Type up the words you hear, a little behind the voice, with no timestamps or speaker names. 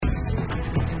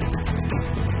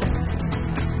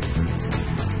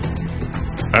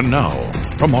And now,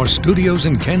 from our studios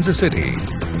in Kansas City,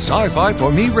 Sci-Fi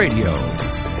for Me Radio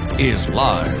is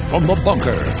live from the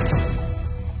bunker.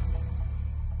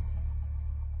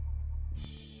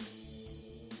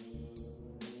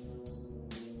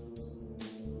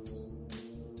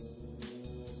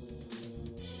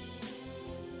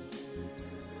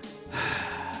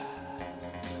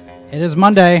 It is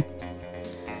Monday.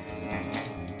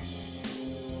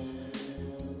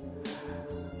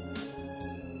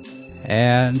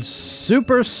 And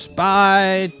super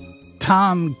spy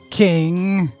Tom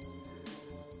King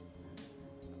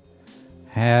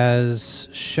has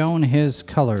shown his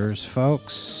colors,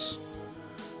 folks.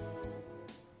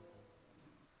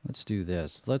 Let's do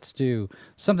this. Let's do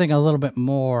something a little bit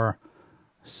more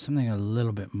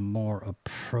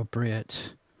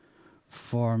appropriate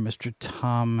for Mr.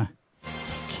 Tom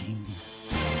King.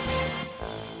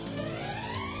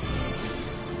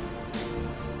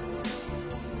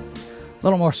 A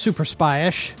little more super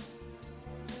spy-ish,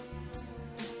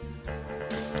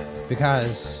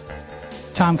 because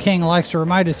Tom King likes to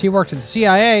remind us he worked at the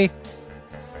CIA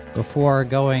before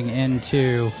going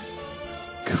into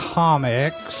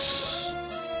comics.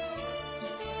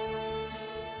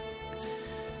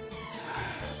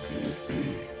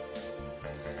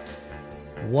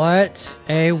 What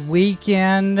a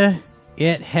weekend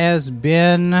it has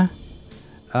been.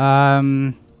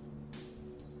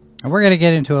 And we're going to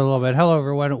get into it a little bit. Hello,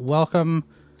 everyone. Welcome.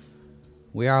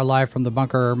 We are live from the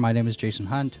bunker. My name is Jason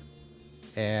Hunt.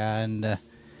 And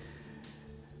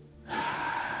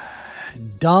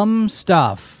dumb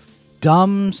stuff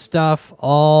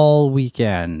all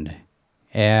weekend.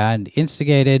 And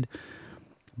instigated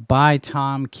by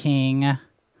Tom King.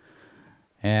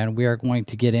 And we are going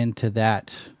to get into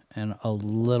that in a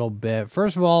little bit.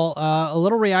 First of all, a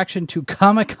little reaction to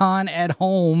Comic-Con at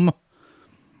home,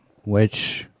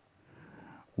 which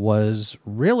was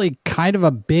really kind of a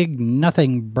big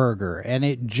nothing burger. And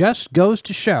it just goes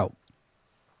to show,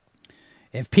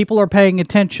 if people are paying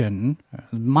attention,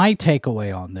 my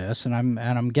takeaway on this, and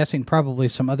I'm guessing probably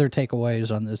some other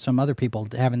takeaways on this, some other people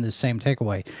having the same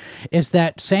takeaway, is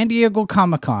that San Diego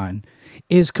Comic-Con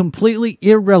is completely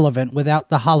irrelevant without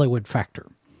the Hollywood factor.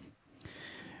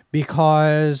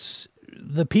 Because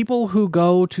the people who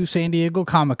go to San Diego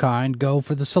Comic-Con go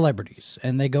for the celebrities,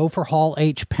 and they go for Hall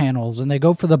H panels, and they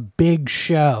go for the big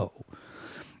show.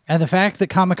 And the fact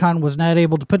that Comic-Con was not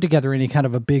able to put together any kind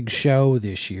of a big show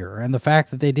this year, and the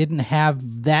fact that they didn't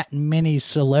have that many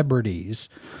celebrities,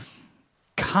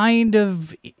 kind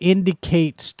of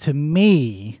indicates to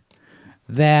me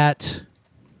that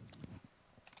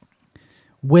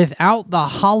without the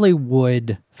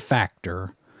Hollywood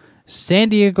factor, San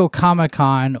Diego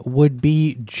Comic-Con would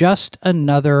be just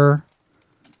another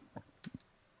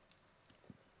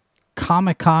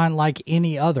Comic-Con like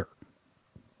any other.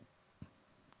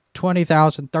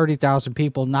 20,000, 30,000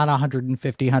 people, not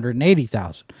 150,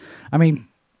 180,000. I mean,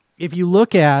 if you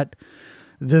look at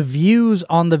the views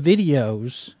on the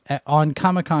videos on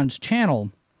Comic-Con's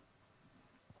channel,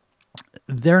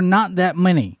 they're not that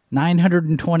many.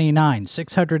 929,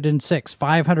 606,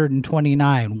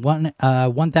 529,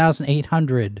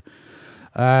 1,800,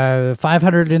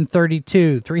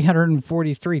 532,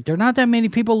 343. There are not that many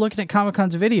people looking at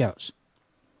Comic-Con's videos.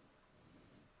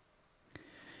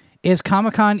 Is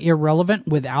Comic-Con irrelevant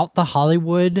without the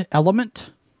Hollywood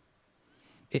element?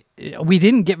 We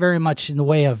didn't get very much in the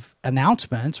way of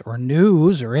announcements or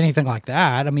news or anything like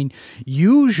that. I mean,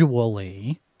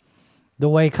 usually the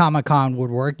way Comic-Con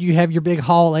would work, you have your big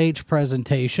Hall H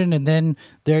presentation, and then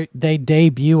they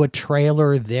debut a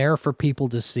trailer there for people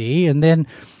to see. And then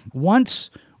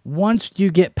once you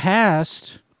get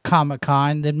past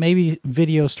Comic-Con, then maybe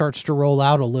video starts to roll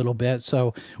out a little bit.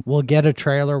 So we'll get a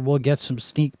trailer, we'll get some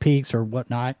sneak peeks or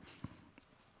whatnot.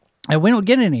 And we don't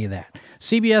get any of that.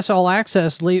 CBS All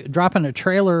Access dropping a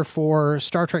trailer for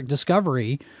Star Trek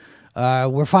Discovery.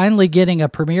 We're finally getting a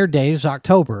premiere date, is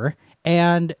October.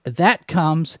 And that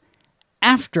comes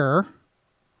after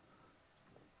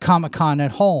Comic-Con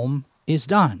at home is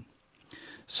done.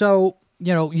 So,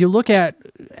 you know, you look at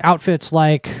outfits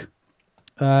like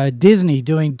Disney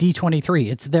doing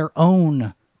D23. It's their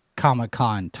own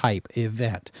Comic-Con type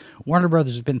event. Warner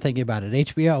Brothers has been thinking about it.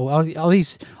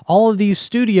 HBO, all of these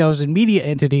studios and media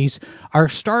entities are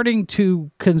starting to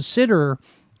consider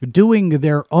doing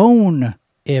their own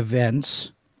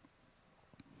events.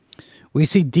 We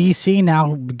see DC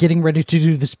now getting ready to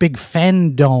do this big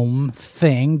fandom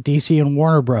thing, DC and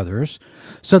Warner Brothers.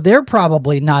 So they're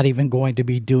probably not even going to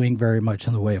be doing very much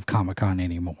in the way of Comic-Con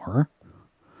anymore.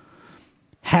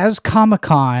 Has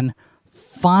Comic-Con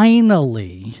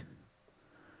finally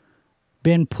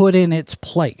been put in its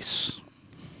place?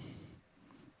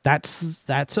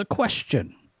 That's a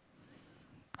question.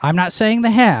 I'm not saying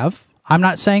they have. I'm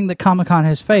not saying that Comic-Con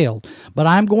has failed, but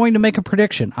I'm going to make a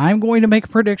prediction. I'm going to make a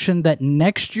prediction that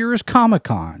next year's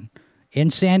Comic-Con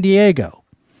in San Diego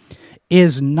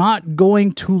is not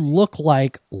going to look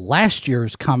like last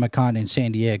year's Comic-Con in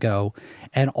San Diego,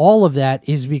 and all of that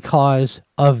is because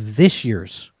of this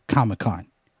year's Comic-Con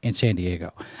in San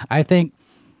Diego. I think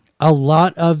a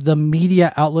lot of the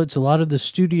media outlets, a lot of the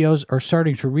studios are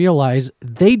starting to realize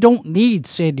they don't need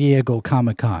San Diego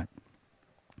Comic-Con.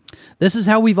 This is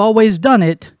how we've always done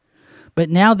it, but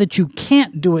now that you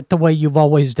can't do it the way you've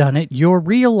always done it, you're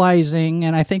realizing,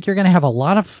 and I think you're going to have a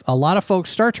lot of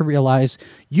folks start to realize,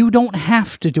 you don't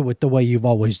have to do it the way you've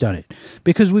always done it,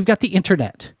 because we've got the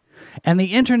internet. And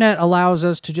the internet allows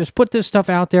us to just put this stuff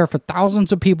out there for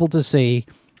thousands of people to see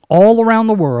all around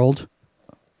the world,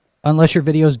 unless your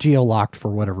video is geo-locked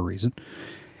for whatever reason.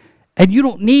 And you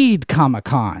don't need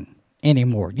Comic-Con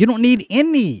anymore. You don't need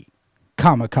any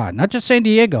Comic-Con, not just San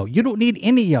Diego. You don't need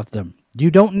any of them.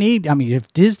 You don't need, I mean,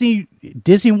 if Disney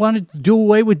wanted to do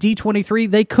away with D23,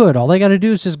 they could. All they got to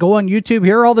do is just go on YouTube.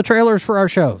 Here are all the trailers for our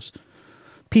shows.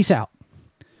 Peace out.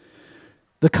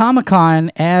 The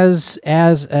Comic-Con as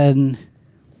an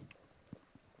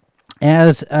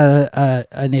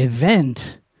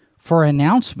event for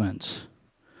announcements.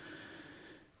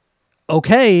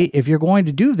 Okay, if you're going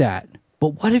to do that,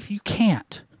 but what if you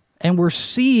can't? And we're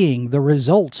seeing the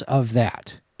results of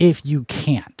that if you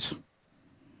can't.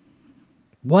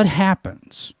 What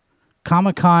happens?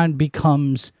 Comic-Con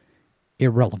becomes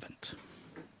irrelevant.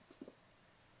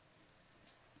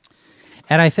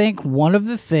 And I think one of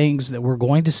the things that we're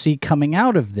going to see coming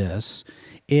out of this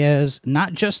is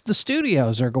not just the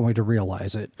studios are going to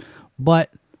realize it,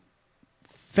 but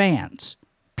fans,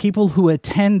 people who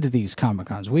attend these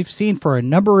Comic-Cons. We've seen for a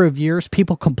number of years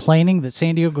people complaining that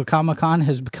San Diego Comic-Con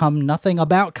has become nothing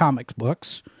about comic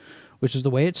books, which is the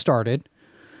way it started.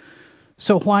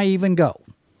 So why even go?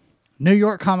 New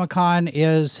York Comic-Con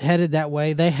is headed that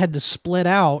way. They had to split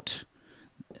out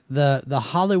the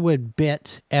Hollywood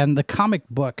bit and the comic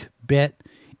book bit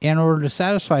in order to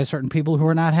satisfy certain people who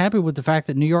are not happy with the fact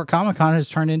that New York Comic-Con has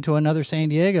turned into another San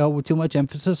Diego with too much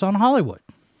emphasis on Hollywood.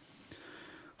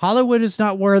 Hollywood is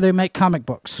not where they make comic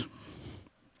books.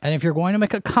 And if you're going to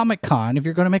make a Comic-Con, if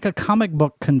you're going to make a comic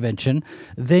book convention,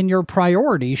 then your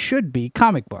priority should be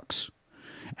comic books.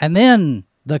 And then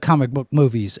the comic book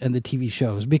movies and the TV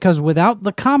shows. Because without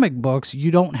the comic books,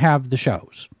 you don't have the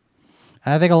shows.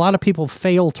 And I think a lot of people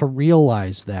fail to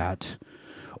realize that.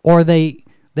 Or they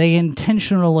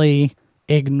intentionally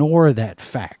ignore that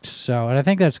fact. So, and I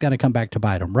think that's going to come back to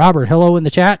bite them. Robert, hello in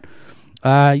the chat.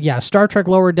 Yeah, Star Trek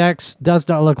Lower Decks does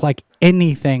not look like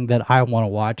anything that I want to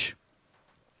watch.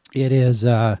 It is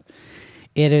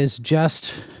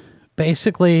just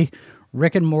basically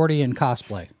Rick and Morty in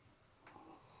cosplay.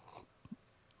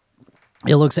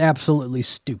 It looks absolutely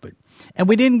stupid. And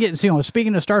we didn't get,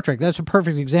 speaking of Star Trek, that's a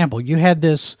perfect example. You had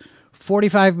this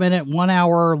 45-minute, 1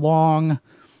 hour long,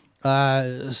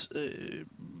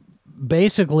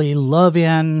 basically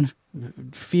love-in,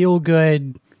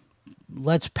 feel-good,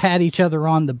 let's pat each other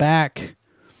on the back,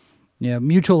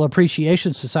 Mutual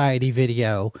Appreciation Society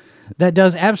video that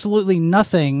does absolutely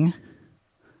nothing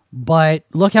but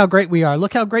look how great we are.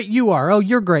 Look how great you are. Oh,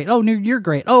 you're great. Oh, you're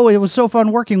great. Oh, it was so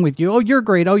fun working with you. Oh, you're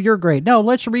great. Oh, you're great. No,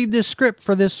 let's read this script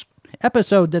for this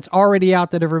episode that's already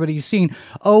out that everybody's seen.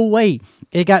 Oh, wait,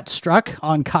 it got struck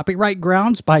on copyright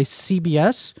grounds by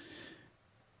CBS.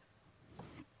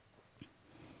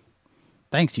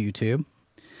 Thanks, YouTube.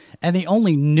 And the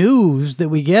only news that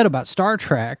we get about Star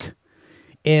Trek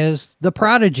is the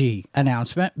Prodigy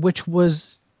announcement, which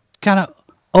was kind of,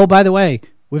 oh, by the way,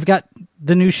 we've got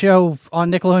the new show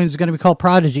on Nickelodeon is going to be called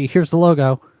Prodigy. Here's the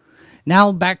logo.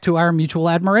 Now back to our Mutual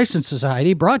Admiration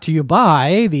Society, brought to you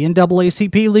by the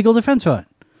NAACP Legal Defense Fund.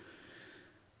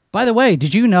 By the way,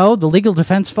 did you know the Legal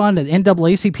Defense Fund at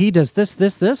NAACP does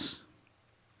this?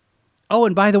 Oh,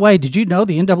 and by the way, did you know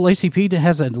the NAACP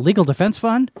has a legal defense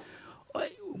fund?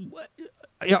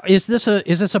 Is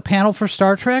this a panel for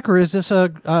Star Trek, or is this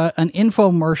an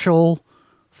infomercial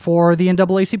for the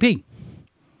NAACP?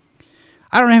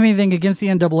 I don't have anything against the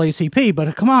NAACP,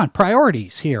 but come on,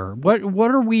 priorities here. What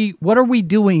are we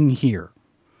doing here?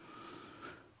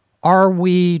 Are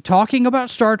we talking about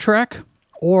Star Trek,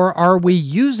 or are we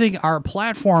using our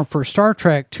platform for Star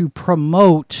Trek to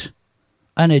promote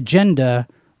an agenda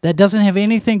that doesn't have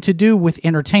anything to do with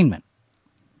entertainment?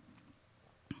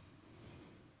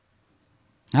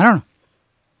 I don't know.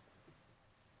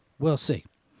 We'll see.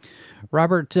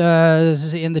 Robert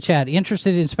is in the chat,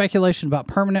 interested in speculation about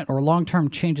permanent or long-term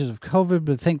changes of COVID,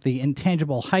 but think the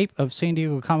intangible hype of San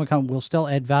Diego Comic-Con will still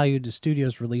add value to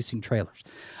studios releasing trailers.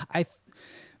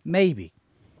 Maybe.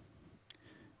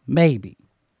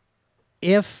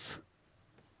 If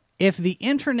the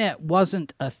internet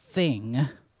wasn't a thing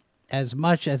as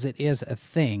much as it is a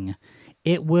thing,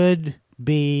 it would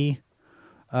be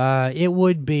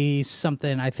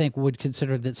something I think would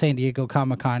consider that San Diego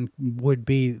Comic-Con would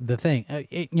be the thing.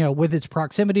 With its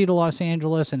proximity to Los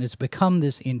Angeles, and it's become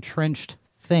this entrenched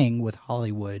thing with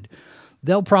Hollywood,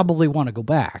 they'll probably want to go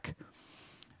back.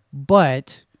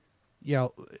 But,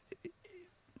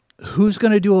 who's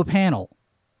going to do a panel?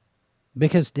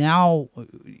 Because now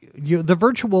the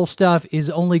virtual stuff is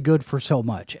only good for so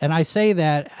much. And I say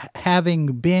that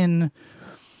having been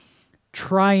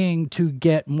trying to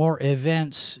get more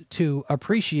events to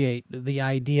appreciate the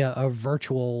idea of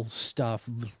virtual stuff,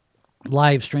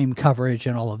 live stream coverage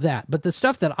and all of that. But the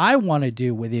stuff that I want to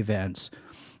do with events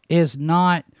is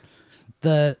not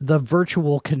the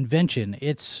virtual convention.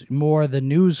 It's more the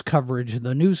news coverage,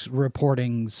 the news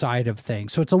reporting side of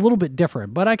things. So it's a little bit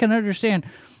different. But I can understand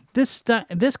this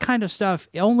kind of stuff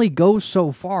only goes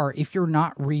so far if you're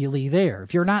not really there,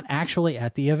 if you're not actually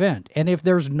at the event. And if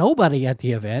there's nobody at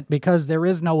the event because there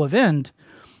is no event,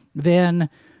 then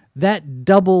that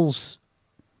doubles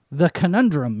the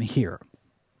conundrum here.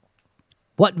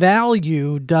 What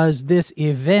value does this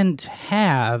event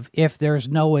have if there's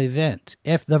no event?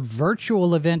 If the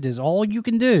virtual event is all you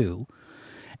can do,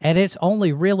 and it's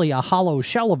only really a hollow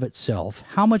shell of itself,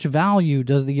 how much value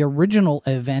does the original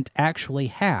event actually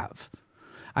have?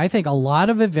 I think a lot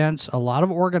of events, a lot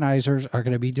of organizers are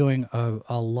going to be doing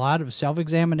a lot of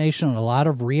self-examination and a lot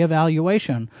of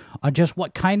reevaluation on just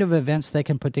what kind of events they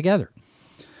can put together.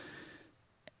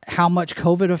 How much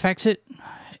COVID affects it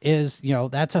is,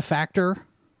 that's a factor.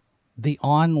 The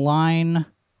online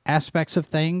aspects of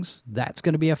things, that's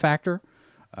going to be a factor.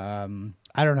 I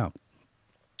don't know.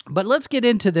 But let's get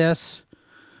into this.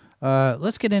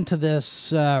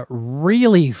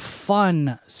 Really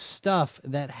fun stuff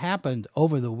that happened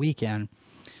over the weekend.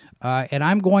 And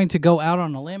I'm going to go out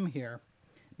on a limb here.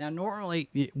 Now,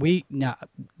 normally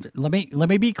let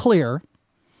me be clear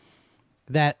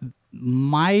that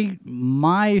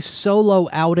my solo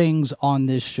outings on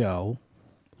this show,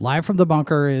 Live from the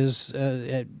Bunker, is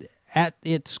at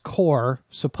its core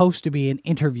supposed to be an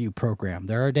interview program.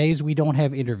 There are days we don't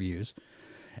have interviews.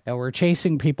 And we're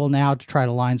chasing people now to try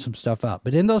to line some stuff up.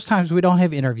 But in those times we don't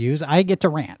have interviews, I get to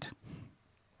rant.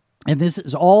 And this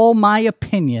is all my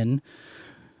opinion,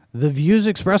 the views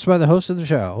expressed by the host of the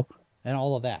show, and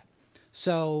all of that.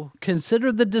 So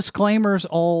consider the disclaimers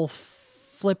all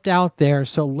flipped out there.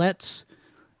 So let's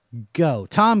go.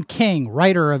 Tom King,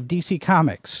 writer of DC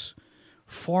Comics,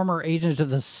 former agent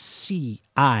of the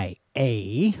CIA,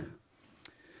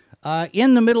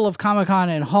 in the middle of Comic-Con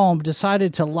at home,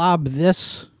 decided to lob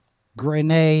this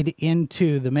grenade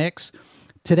into the mix.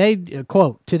 Today,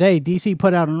 quote, today DC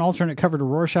put out an alternate cover to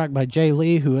Rorschach by Jay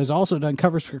Lee, who has also done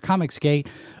covers for Comicsgate,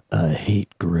 a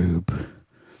hate group.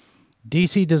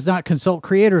 DC does not consult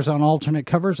creators on alternate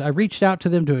covers. I reached out to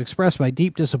them to express my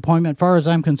deep disappointment. As far as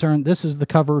I'm concerned, this is the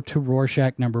cover to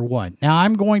Rorschach #1. Now,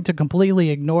 I'm going to completely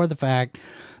ignore the fact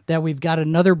that we've got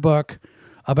another book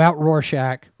about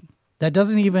Rorschach that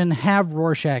doesn't even have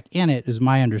Rorschach in it, is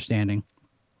my understanding,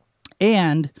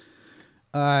 and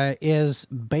is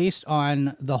based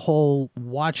on the whole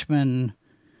Watchmen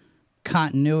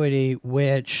continuity,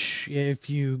 which, if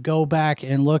you go back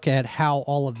and look at how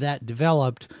all of that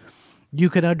developed, you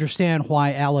could understand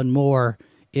why Alan Moore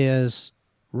is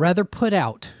rather put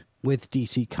out with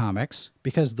DC Comics,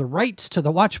 because the rights to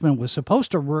the Watchmen was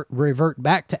supposed to revert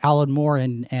back to Alan Moore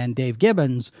and Dave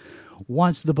Gibbons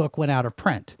once the book went out of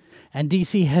print. And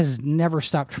DC has never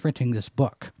stopped printing this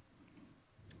book.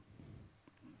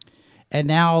 And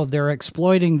now they're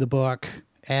exploiting the book,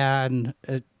 and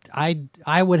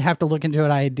I would have to look into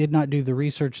it. I did not do the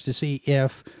research to see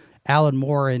if Alan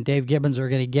Moore and Dave Gibbons are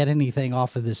going to get anything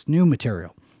off of this new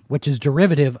material, which is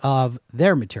derivative of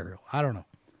their material. I don't know.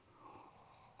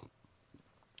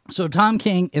 So Tom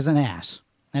King is an ass,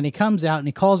 and he comes out and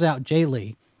he calls out Jay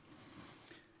Lee.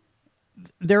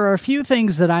 There are a few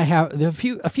things that I have, a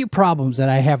few problems that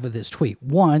I have with this tweet.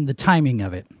 One, the timing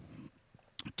of it.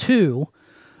 Two,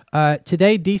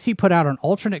 today DC put out an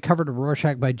alternate cover to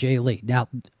Rorschach by Jay Lee. Now,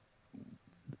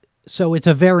 so it's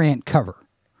a variant cover.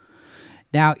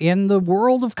 Now, in the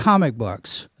world of comic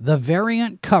books, the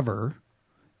variant cover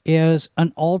is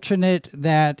an alternate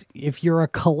that, if you're a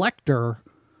collector,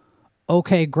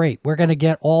 okay, great. We're going to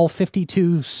get all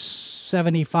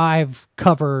 5275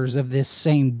 covers of this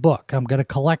same book. I'm going to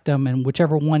collect them, and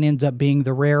whichever one ends up being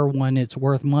the rare one, it's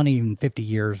worth money in 50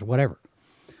 years, whatever.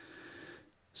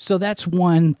 So that's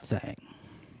one thing.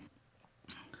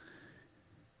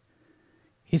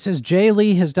 He says, Jay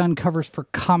Lee has done covers for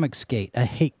Comicsgate, a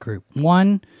hate group.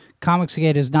 1,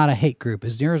 Comicsgate is not a hate group,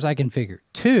 as near as I can figure.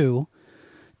 2,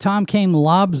 Tom King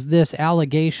lobs this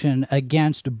allegation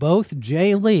against both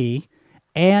Jay Lee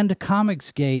and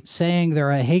Comicsgate, saying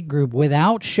they're a hate group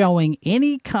without showing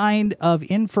any kind of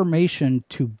information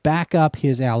to back up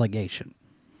his allegation.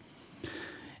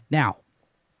 Now,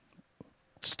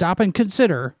 stop and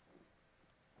consider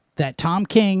that Tom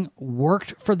King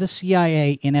worked for the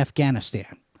CIA in Afghanistan.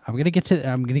 I'm going to get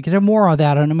to more on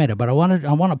that in a minute, but I want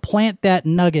to plant that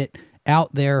nugget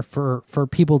out there for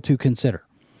people to consider.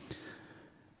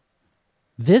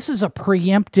 This is a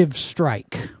preemptive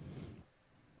strike.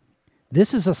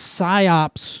 This is a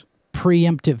PSYOPs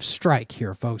preemptive strike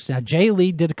here, folks. Now, Jay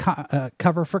Lee did a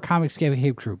cover for Comicsgate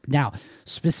Hate Group. Now,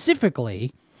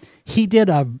 specifically, he did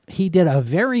a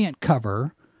variant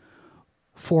cover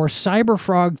for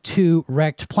Cyberfrog 2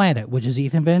 Wrecked Planet, which is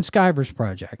Ethan Van Sciver's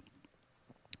project.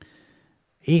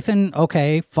 Ethan,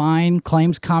 okay, fine,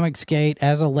 claims Comicsgate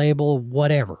as a label,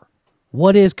 whatever.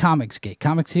 What is Comicsgate?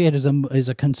 Comicsgate is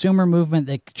a consumer movement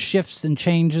that shifts and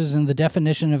changes in the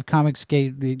definition of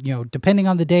Comicsgate, depending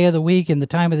on the day of the week and the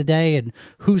time of the day and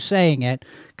who's saying it.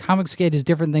 Comicsgate is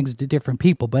different things to different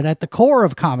people. But at the core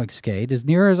of Comicsgate, as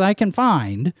near as I can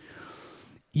find,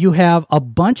 you have a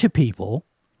bunch of people,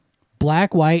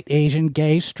 black, white, Asian,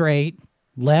 gay, straight,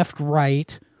 left,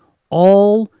 right,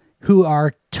 all who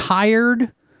are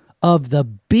tired of the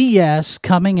BS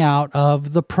coming out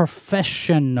of the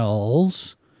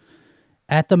professionals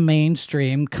at the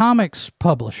mainstream comics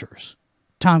publishers,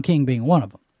 Tom King being one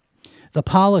of them. The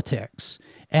politics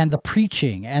and the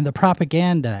preaching and the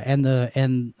propaganda and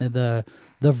the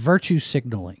virtue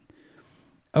signaling.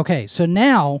 Okay, so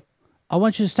now I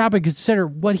want you to stop and consider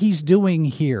what he's doing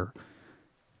here.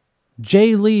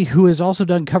 Jay Lee, who has also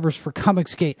done covers for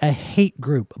Comicsgate, a hate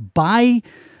group, by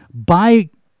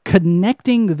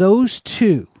connecting those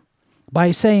two,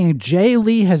 by saying Jay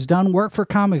Lee has done work for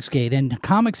Comicsgate and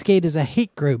Comicsgate is a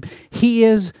hate group, he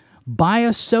is by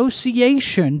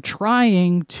association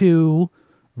trying to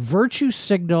virtue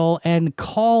signal and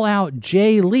call out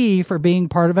Jay Lee for being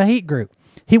part of a hate group.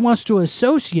 He wants to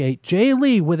associate Jay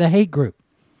Lee with a hate group.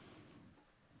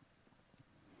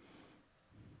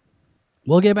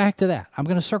 We'll get back to that. I'm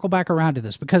going to circle back around to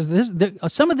this because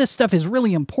some of this stuff is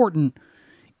really important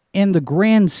in the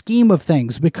grand scheme of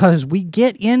things, because we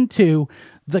get into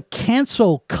the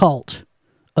cancel cult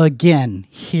again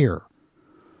here.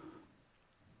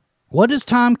 What does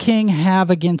Tom King have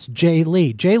against Jay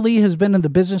Lee? Jay Lee has been in the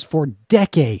business for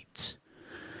decades.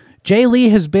 Jay Lee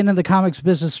has been in the comics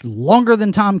business longer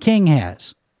than Tom King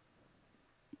has.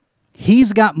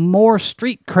 He's got more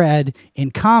street cred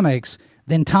in comics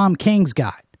than Tom King's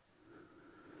got.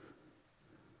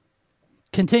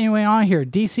 Continuing on here,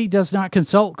 DC does not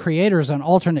consult creators on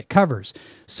alternate covers.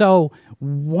 So,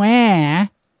 the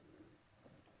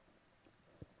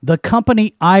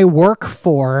company I work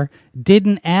for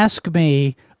didn't ask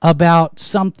me about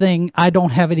something I don't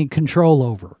have any control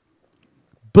over.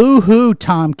 Boo-hoo,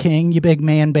 Tom King, you big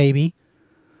man baby.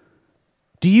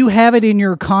 Do you have it in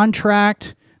your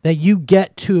contract that you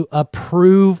get to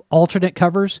approve alternate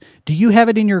covers? Do you have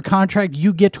it in your contract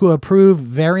you get to approve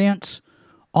variants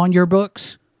on your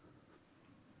books?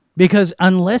 Because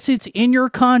unless it's in your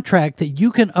contract that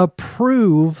you can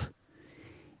approve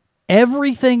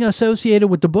everything associated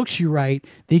with the books you write,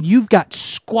 then you've got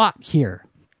squat here.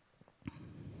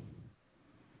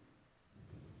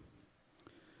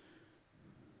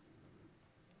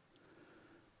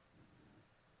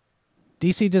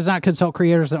 DC does not consult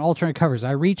creators on alternate covers.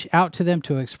 I reach out to them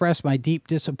to express my deep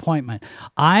disappointment.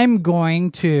 I'm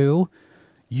going to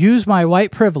use my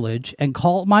white privilege and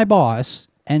call my boss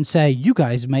and say, you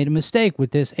guys made a mistake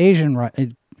with this Asian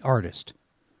artist.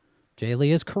 Jay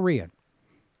Lee is Korean.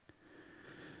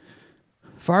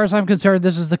 As far as I'm concerned,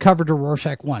 this is the cover to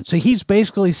Rorschach 1. So he's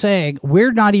basically saying,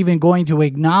 we're not even going to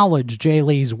acknowledge Jay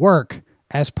Lee's work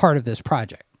as part of this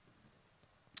project.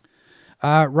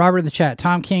 Robert in the chat,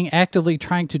 Tom King actively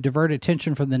trying to divert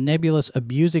attention from the nebulous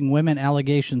abusing women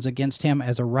allegations against him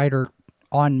as a writer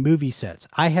on movie sets.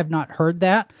 I have not heard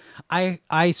that.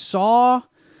 I saw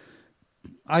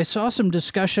some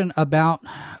discussion about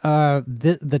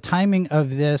the timing of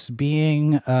this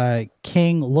being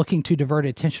King looking to divert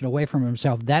attention away from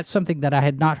himself. That's something that I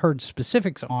had not heard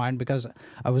specifics on because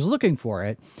I was looking for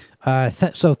it.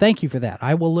 So thank you for that.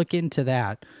 I will look into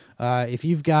that if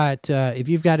you've got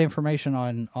information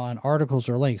on articles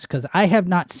or links, because I have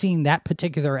not seen that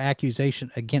particular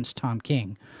accusation against Tom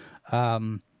King,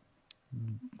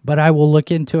 but I will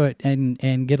look into it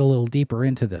and get a little deeper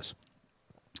into this.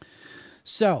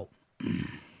 So,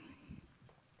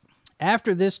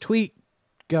 after this tweet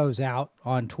goes out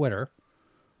on Twitter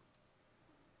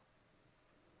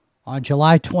on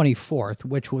July 24th,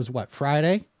 which was what,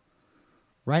 Friday?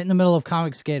 Right in the middle of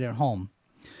Comicsgate at home.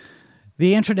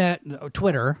 The internet,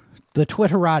 Twitter, the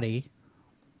Twitterati,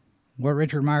 what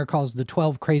Richard Meyer calls the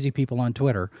 12 crazy people on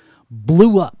Twitter,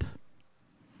 blew up.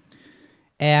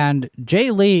 And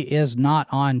Jay Lee is not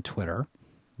on Twitter.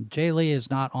 Jay Lee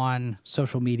is not on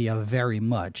social media very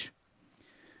much.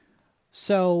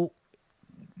 So,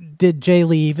 did Jay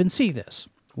Lee even see this?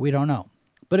 We don't know.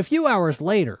 But a few hours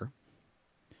later,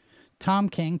 Tom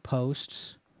King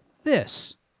posts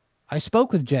this. I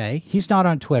spoke with Jay. He's not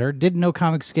on Twitter, didn't know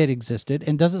Comicsgate existed,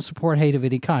 and doesn't support hate of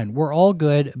any kind. We're all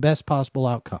good, best possible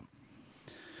outcome.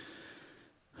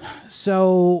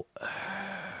 So,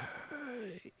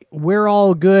 we're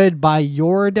all good by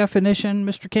your definition,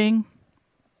 Mr. King?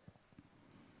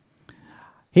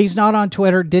 He's not on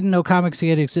Twitter, didn't know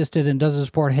Comicsgate existed, and doesn't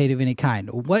support hate of any kind.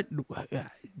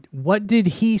 What did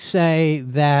he say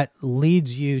that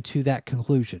leads you to that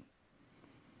conclusion?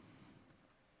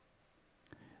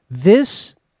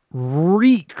 This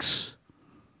reeks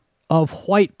of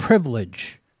white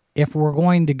privilege if we're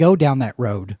going to go down that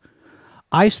road.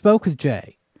 I spoke with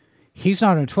Jay. He's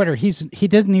not on Twitter. He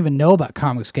didn't even know about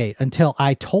Comicsgate until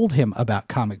I told him about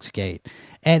Comicsgate.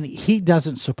 And he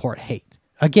doesn't support hate.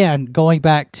 Again, going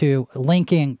back to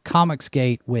linking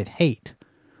Comicsgate with hate.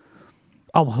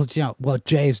 Oh, well,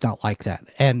 Jay's not like that.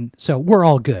 And so we're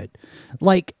all good.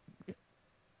 Like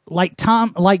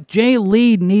Jay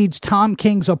Lee needs Tom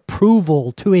King's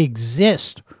approval to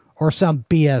exist or some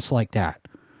BS like that.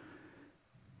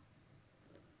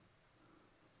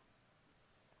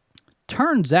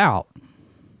 Turns out,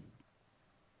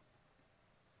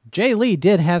 Jay Lee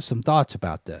did have some thoughts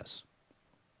about this.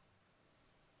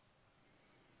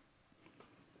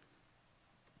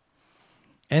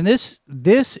 And this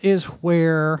is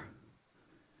where,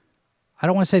 I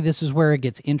don't want to say this is where it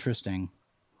gets interesting,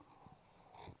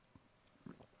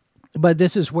 but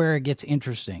this is where it gets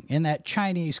interesting in that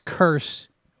Chinese curse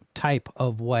type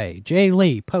of way. Jay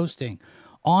Lee posting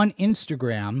on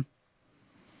Instagram.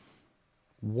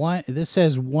 This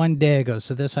says 1 day ago,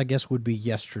 so this I guess would be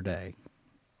yesterday.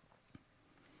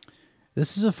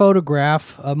 This is a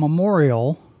photograph, a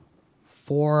memorial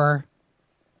for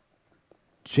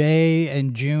Jay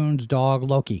and June's dog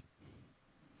Loki.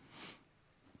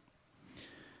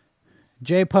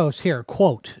 Jay posts here,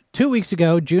 quote, 2 weeks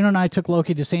ago, June and I took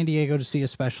Loki to San Diego to see a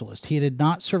specialist. He did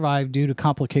not survive due to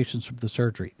complications from the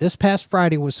surgery. This past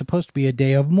Friday was supposed to be a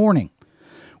day of mourning.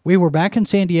 We were back in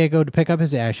San Diego to pick up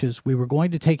his ashes. We were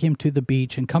going to take him to the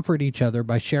beach and comfort each other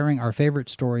by sharing our favorite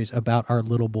stories about our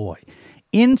little boy.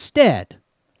 Instead,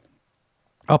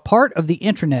 a part of the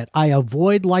internet I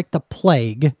avoid like the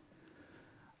plague,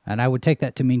 and I would take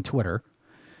that to mean Twitter,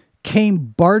 came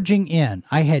barging in.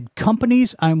 I had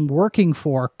companies I'm working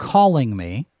for calling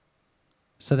me,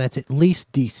 so that's at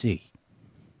least DC.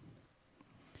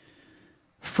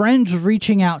 Friends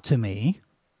reaching out to me.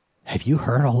 Have you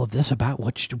heard all of this about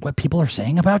what people are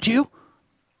saying about you?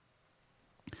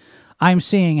 I'm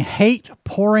seeing hate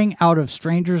pouring out of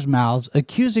strangers' mouths,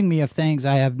 accusing me of things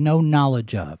I have no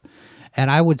knowledge of.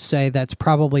 And I would say that's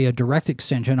probably a direct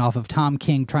extension off of Tom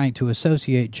King trying to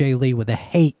associate Jay Lee with a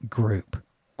hate group,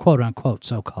 quote unquote,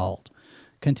 so-called.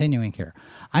 Continuing here.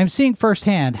 I'm seeing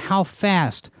firsthand how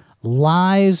fast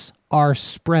lies are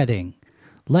spreading.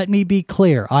 Let me be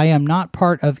clear. I am not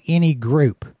part of any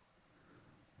group.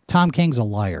 Tom King's a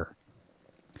liar.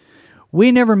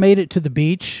 We never made it to the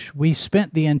beach. We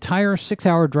spent the entire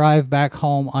 6-hour drive back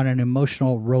home on an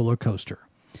emotional roller coaster.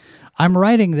 I'm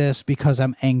writing this because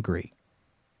I'm angry.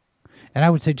 And I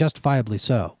would say justifiably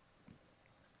so.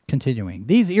 Continuing.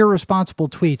 These irresponsible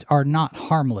tweets are not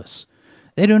harmless.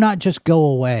 They do not just go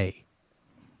away.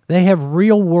 They have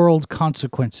real-world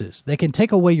consequences. They can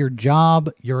take away your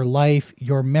job, your life,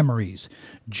 your memories.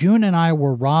 June and I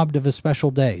were robbed of a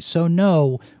special day. So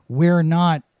no, we're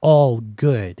not all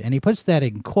good. And he puts that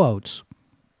in quotes.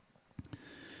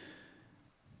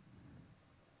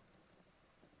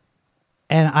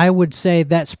 And I would say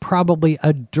that's probably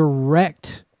a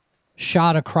direct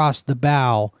shot across the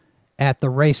bow at the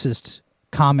racist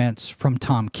comments from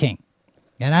Tom King.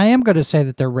 And I am going to say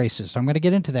that they're racist. I'm going to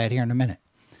get into that here in a minute.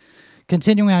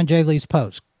 Continuing on Jay Lee's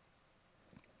post.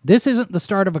 This isn't the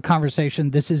start of a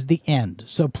conversation. This is the end.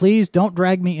 So please don't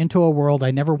drag me into a world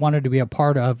I never wanted to be a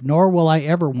part of, nor will I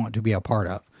ever want to be a part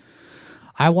of.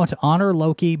 I want to honor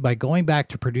Loki by going back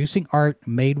to producing art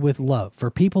made with love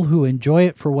for people who enjoy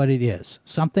it for what it is,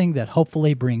 something that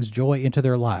hopefully brings joy into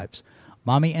their lives.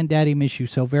 Mommy and Daddy miss you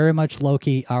so very much,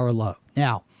 Loki, our love.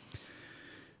 Now,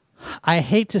 I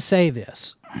hate to say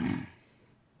this,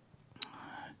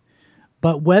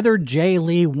 but whether Jay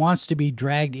Lee wants to be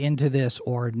dragged into this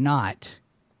or not,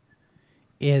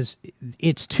 it's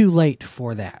too late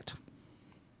for that.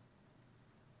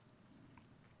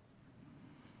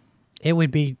 It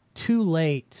would be too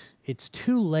late. It's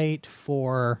too late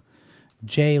for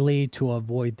Jay Lee to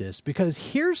avoid this, because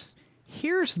here's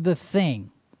the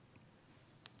thing.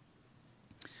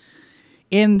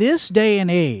 In this day and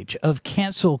age of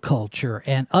cancel culture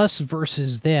and us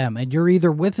versus them, and you're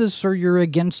either with us or you're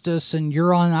against us, and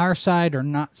you're on our side or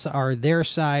not, or their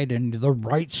side, and the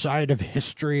right side of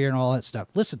history and all that stuff.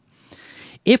 Listen,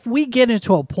 if we get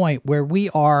into a point where we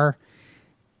are,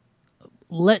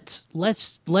 let's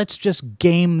just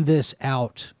game this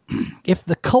out. If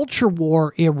the culture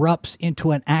war erupts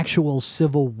into an actual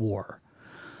civil war,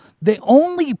 the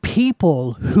only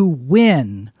people who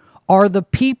win are the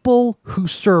people who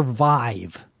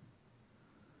survive.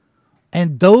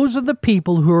 And those are the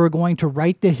people who are going to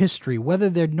write the history, whether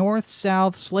they're North,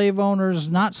 South, slave owners,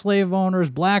 not slave owners,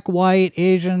 black, white,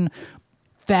 Asian,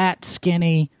 fat,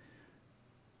 skinny.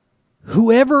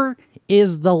 Whoever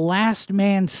is the last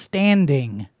man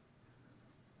standing,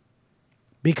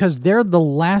 because they're the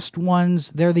last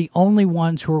ones, they're the only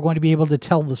ones who are going to be able to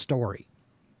tell the story.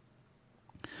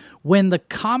 When the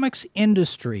comics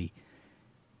industry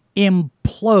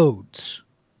implodes,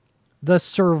 the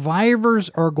survivors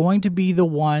are going to be the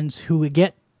ones who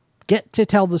get to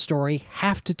tell the story,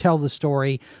 have to tell the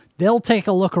story. They'll take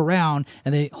a look around,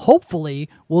 and they hopefully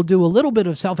will do a little bit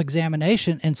of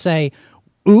self-examination and say,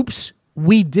 oops,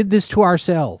 we did this to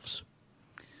ourselves.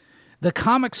 The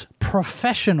comics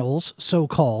professionals,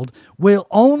 so-called, will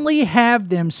only have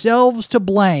themselves to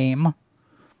blame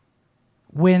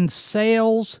when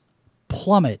sales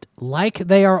plummet, like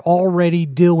they are already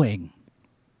doing.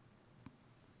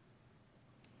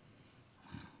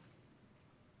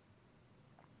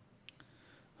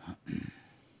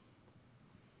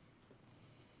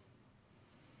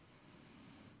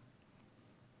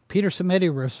 Peter Samedi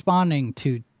responding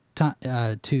to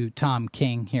Tom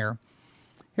King here.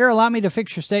 Here, allow me to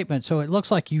fix your statement so it looks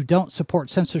like you don't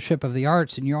support censorship of the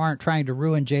arts and you aren't trying to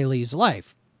ruin Jay Lee's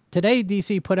life. Today,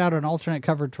 DC put out an alternate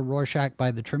cover to Rorschach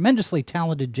by the tremendously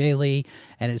talented Jay Lee,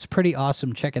 and it's pretty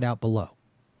awesome. Check it out below.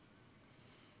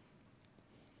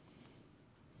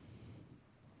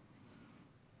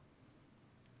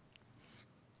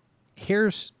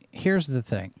 Here's the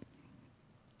thing.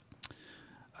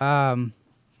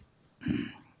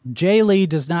 Jay Lee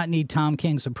does not need Tom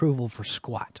King's approval for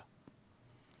squat.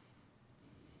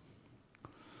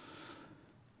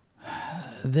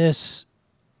 This,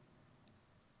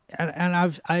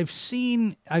 and I've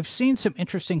seen some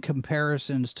interesting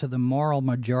comparisons to the moral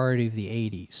majority of the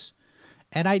 80s.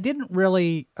 And I didn't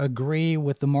really agree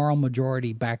with the moral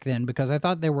majority back then because I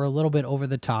thought they were a little bit over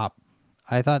the top.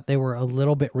 I thought they were a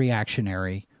little bit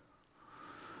reactionary.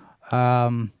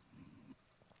 I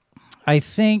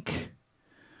think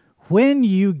when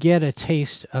you get a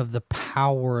taste of the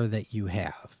power that you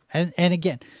have, and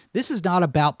again, this is not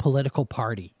about political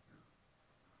party.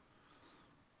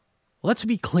 Let's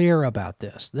be clear about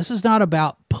this. This is not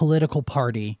about political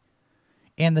party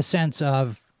in the sense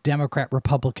of Democrat,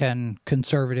 Republican,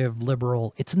 conservative,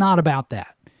 liberal. It's not about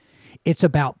that. It's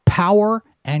about power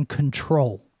and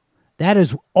control. That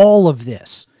is all of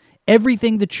this.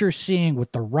 Everything that you're seeing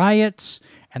with the riots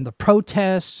and the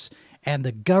protests and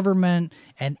the government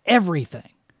and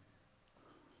everything.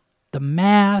 The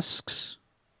masks.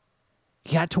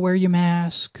 You got to wear your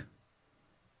mask.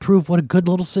 Prove what a good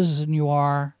little citizen you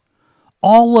are.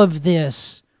 All of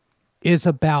this is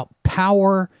about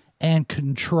power and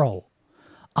control.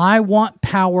 I want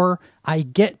power. I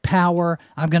get power.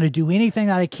 I'm going to do anything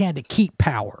that I can to keep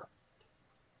power.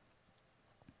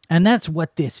 And that's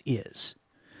what this is.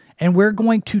 And we're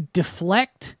going to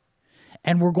deflect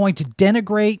and we're going to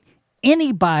denigrate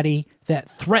anybody that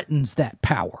threatens that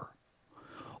power.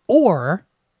 Or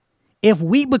if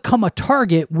we become a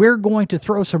target, we're going to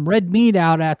throw some red meat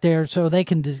out there so they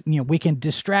can, we can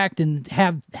distract and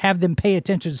have them pay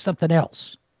attention to something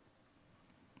else.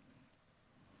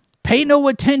 Pay no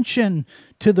attention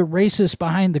to the racists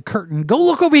behind the curtain. Go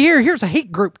look over here. Here's a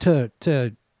hate group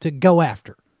to go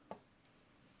after.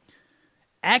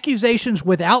 Accusations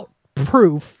without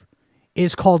proof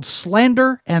is called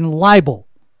slander and libel.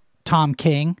 Tom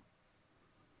King.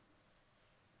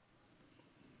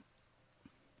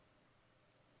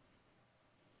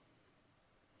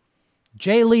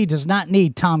 Jay Lee does not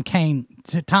need Tom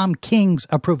King's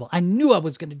approval. I knew I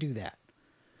was going to do that.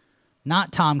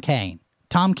 Not Tom Kane.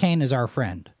 Tom Kane is our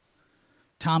friend.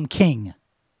 Tom King.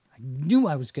 I knew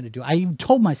I was going to do it. I even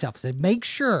told myself, I said, make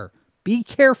sure, be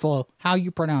careful how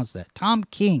you pronounce that. Tom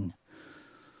King.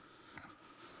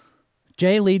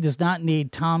 Jay Lee does not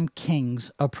need Tom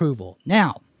King's approval.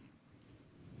 Now,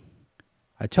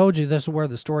 I told you this is where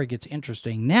the story gets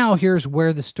interesting. Now here's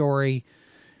where the story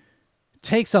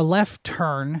takes a left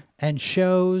turn and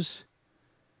shows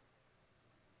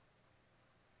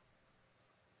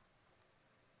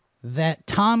that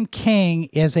Tom King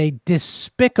is a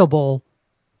despicable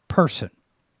person.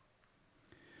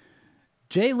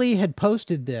 Jay Lee had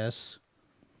posted this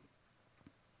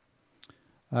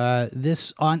on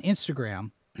Instagram.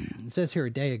 It says here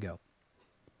a day ago.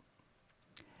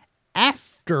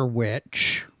 After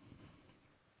which,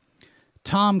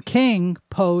 Tom King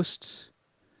posts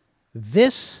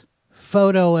this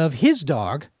photo of his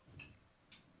dog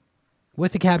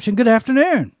with the caption, "Good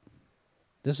afternoon."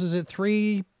 This is at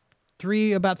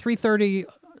about 3:30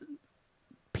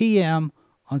 p.m.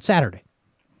 on Saturday.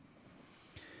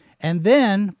 And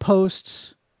then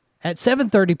posts at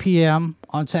 7:30 p.m.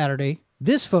 on Saturday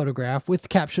this photograph with the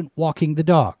caption, "Walking the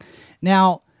dog."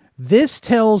 Now, this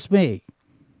tells me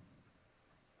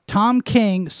Tom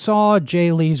King saw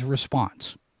Jay Lee's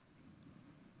response.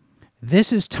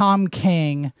 This is Tom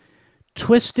King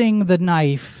twisting the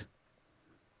knife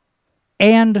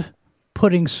and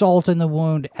putting salt in the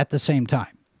wound at the same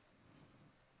time.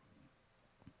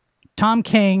 Tom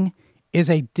King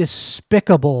is a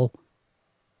despicable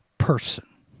person.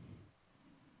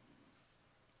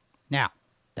 Now,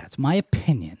 that's my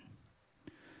opinion.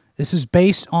 This is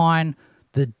based on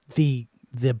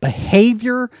the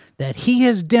behavior that he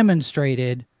has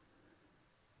demonstrated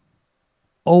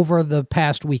over the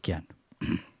past weekend.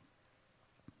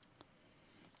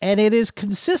 And it is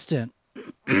consistent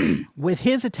with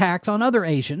his attacks on other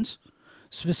Asians,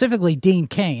 specifically Dean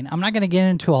Cain. I'm not going to get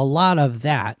into a lot of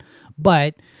that,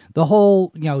 but the whole,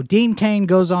 Dean Cain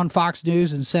goes on Fox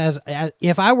News and says,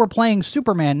 if I were playing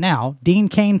Superman now, Dean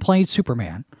Cain played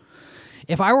Superman.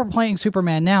 If I were playing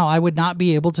Superman now, I would not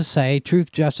be able to say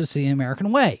truth, justice, the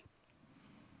American way.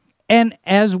 And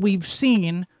as we've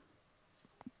seen,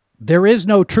 there is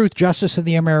no truth, justice, and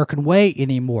the American way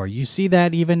anymore. You see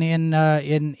that even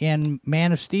in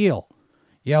Man of Steel.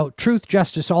 Truth,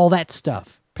 justice, all that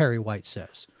stuff, Perry White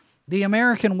says. The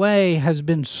American way has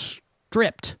been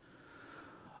stripped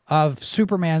of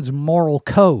Superman's moral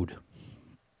code.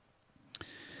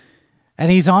 And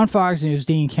he's on Fox News,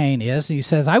 Dean Cain is, and he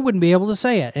says, I wouldn't be able to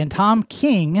say it. And Tom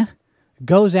King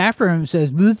goes after him and says,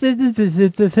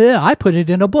 I put it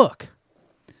in a book.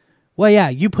 Well, yeah,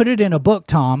 you put it in a book,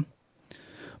 Tom.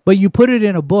 But you put it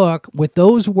in a book with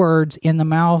those words in the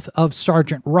mouth of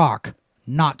Sergeant Rock,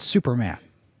 not Superman.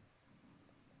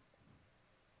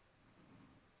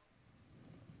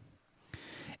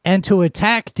 And to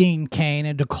attack Dean Cain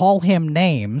and to call him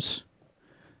names,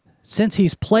 since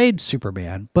he's played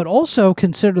Superman, but also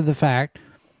consider the fact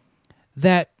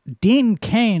that Dean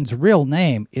Cain's real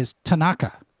name is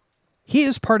Tanaka. He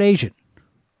is part Asian.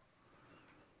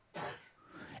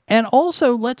 And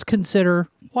also, let's consider,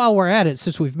 while we're at it,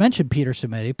 since we've mentioned Peter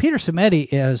Simeti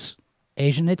is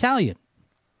Asian Italian.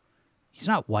 He's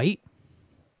not white.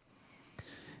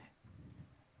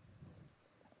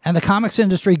 And the comics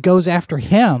industry goes after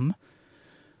him,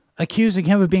 accusing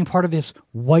him of being part of this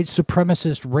white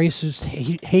supremacist, racist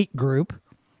hate group.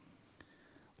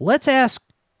 Let's ask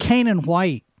Kanan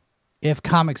White if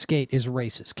Comicsgate is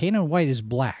racist. Kanan White is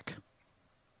black.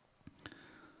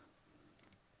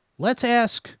 Let's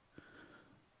ask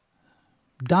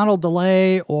Donald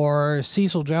DeLay or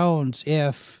Cecil Jones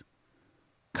if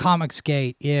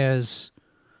Comicsgate is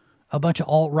a bunch of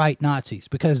alt-right Nazis,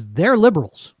 because they're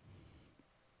liberals.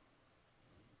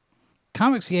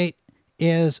 Comicsgate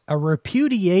is a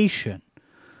repudiation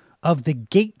of the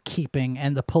gatekeeping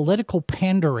and the political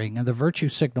pandering and the virtue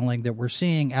signaling that we're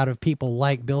seeing out of people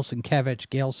like Bill Sienkiewicz,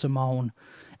 Gail Simone,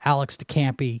 Alex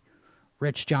DeCampi,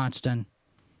 Rich Johnston,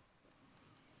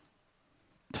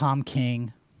 Tom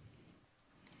King.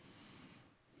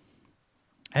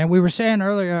 And we were saying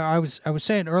earlier, I was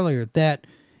saying earlier that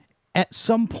at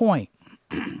some point,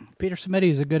 Peter Simeti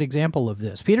is a good example of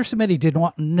this. Peter Simeti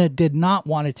did not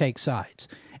want to take sides.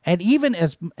 And even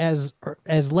as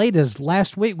late as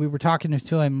last week, we were talking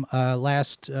to him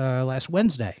last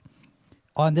Wednesday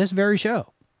on this very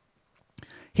show.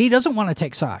 He doesn't want to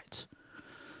take sides.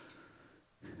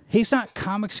 He's not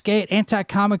Comicsgate,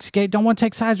 anti-Comicsgate. Don't want to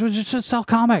take sides. We just sell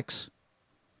comics.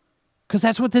 Because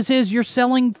that's what this is. You're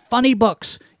selling funny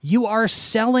books. You are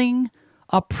selling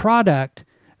a product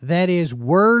that is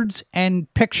words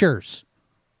and pictures.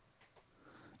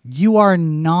 You are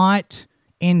not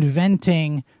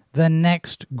inventing the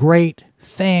next great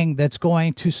thing that's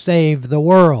going to save the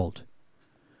world.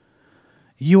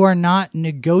 You are not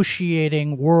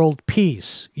negotiating world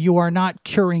peace. You are not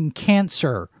curing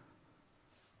cancer.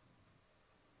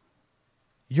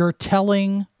 You're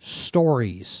telling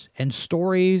stories, and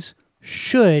stories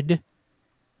should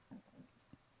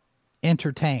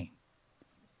entertain.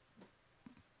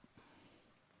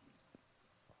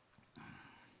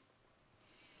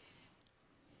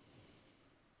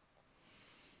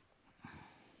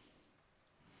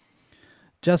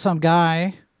 Just some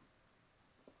guy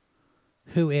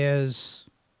who is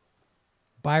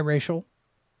biracial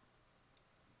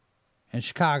in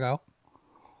Chicago.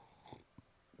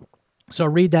 So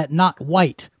read that, not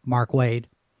white, Mark Waid.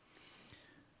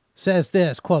 Says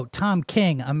this, quote, Tom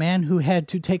King, a man who had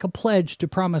to take a pledge to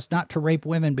promise not to rape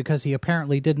women because he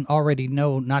apparently didn't already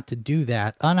know not to do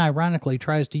that, unironically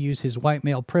tries to use his white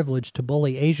male privilege to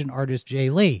bully Asian artist Jay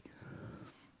Lee.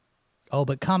 Oh,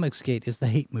 but Comicsgate is the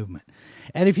hate movement.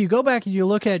 And if you go back and you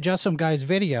look at Just Some Guy's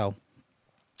video,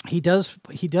 he does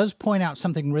point out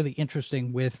something really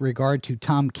interesting with regard to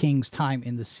Tom King's time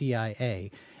in the CIA.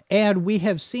 And we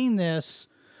have seen this.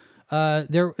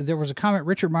 There was a comment.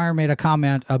 Richard Meyer made a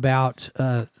comment about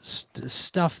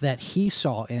stuff that he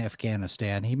saw in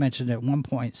Afghanistan. He mentioned at one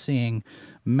point seeing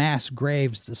mass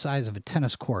graves the size of a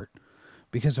tennis court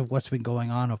because of what's been going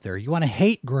on up there. You want a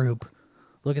hate group?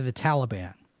 Look at the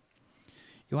Taliban.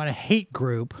 You want a hate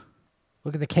group?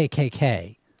 Look at the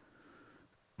KKK.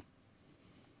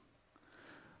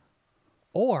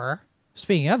 Or,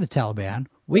 speaking of the Taliban,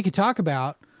 we could talk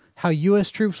about how U.S.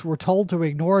 troops were told to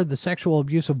ignore the sexual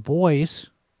abuse of boys.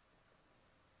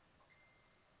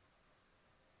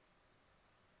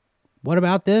 What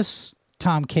about this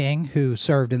Tom King, who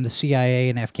served in the CIA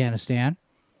in Afghanistan?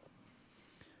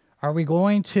 Are we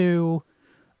going to,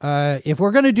 if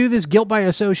we're going to do this guilt by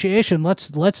association, let's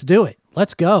do it.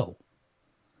 Let's go.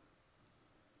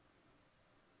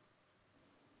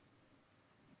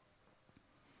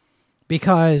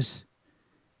 Because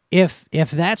if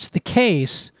that's the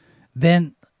case,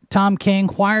 then Tom King,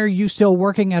 why are you still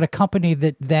working at a company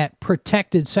that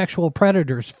protected sexual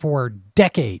predators for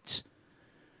decades?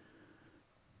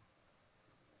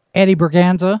 Eddie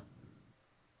Berganza,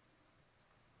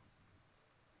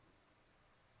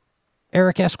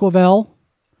 Eric Esquivel.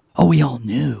 Oh, we all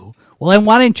knew. Well, then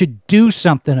why didn't you do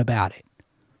something about it?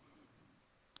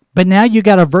 But now you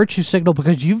got a virtue signal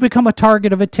because you've become a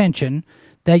target of attention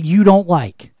that you don't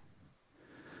like.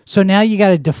 So now you got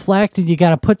to deflect and you got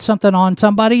to put something on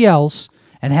somebody else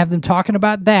and have them talking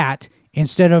about that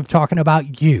instead of talking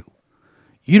about you.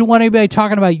 You don't want anybody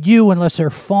talking about you unless they're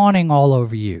fawning all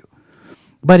over you.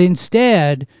 But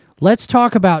instead, let's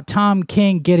talk about Tom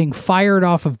King getting fired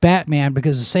off of Batman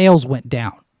because the sales went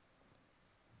down.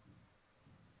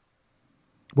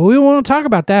 But we won't talk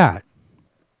about that.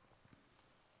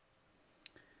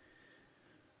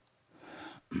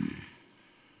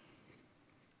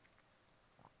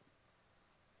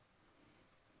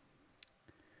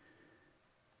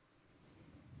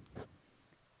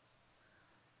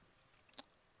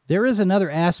 There is another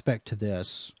aspect to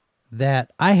this that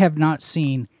I have not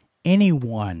seen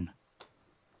anyone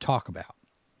talk about.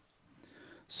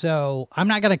 So I'm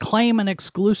not going to claim an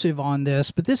exclusive on this,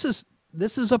 but this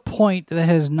is a point that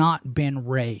has not been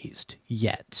raised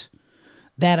yet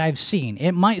that I've seen.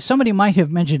 Somebody might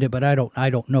have mentioned it, but I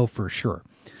don't know for sure.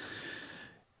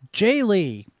 Jay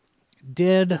Lee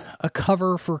did a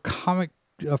cover for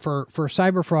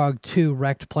Cyberfrog 2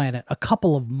 Wrecked Planet a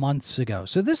couple of months ago.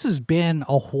 So this has been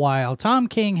a while. Tom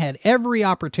King had every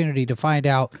opportunity to find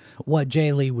out what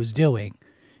Jay Lee was doing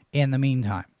in the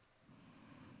meantime.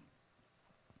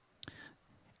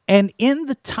 And in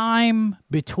the time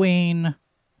between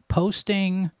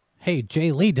posting, hey,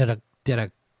 Jay Lee did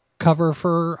a cover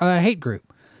for a hate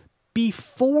group,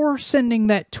 before sending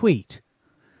that tweet,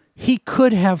 he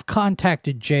could have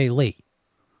contacted Jay Lee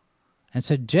and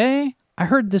said, Jay, I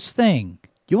heard this thing.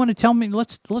 You want to tell me?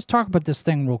 Let's talk about this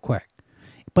thing real quick.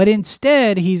 But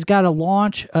instead, he's got to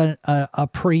launch a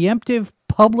preemptive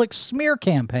public smear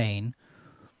campaign.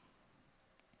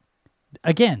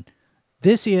 Again,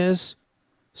 this is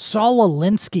Saul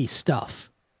Alinsky stuff.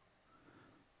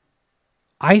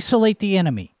 Isolate the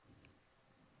enemy.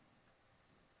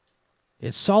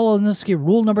 It's Saul Alinsky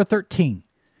rule number 13.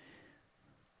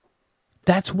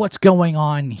 That's what's going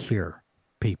on here,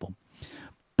 people.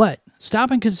 But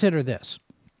Stop and consider this.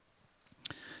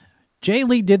 Jay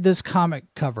Lee did this comic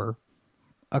cover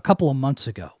a couple of months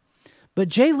ago. But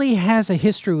Jay Lee has a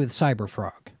history with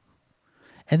Cyberfrog.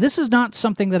 And this is not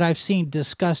something that I've seen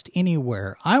discussed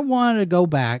anywhere. I want to go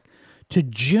back to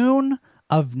June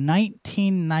of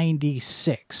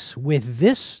 1996 with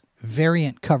this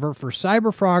variant cover for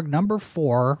Cyberfrog number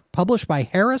 4, published by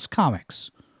Harris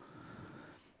Comics.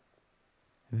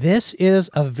 This is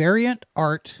a variant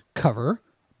art cover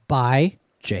by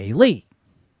Jay Lee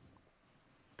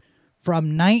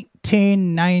from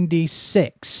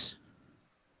 1996.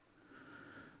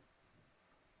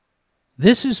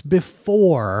 This is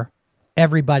before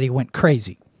everybody went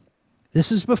crazy.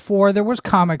 This is before there was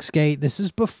Comicsgate. This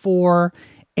is before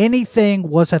anything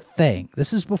was a thing.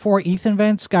 This is before Ethan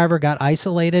Van Sciver got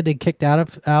isolated and kicked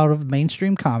out of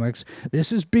mainstream comics.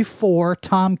 This is before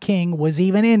Tom King was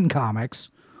even in comics.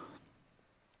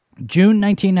 June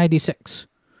 1996.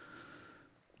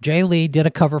 Jay Lee did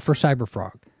a cover for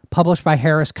Cyberfrog, published by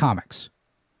Harris Comics.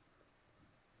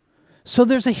 So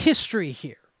there's a history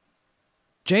here.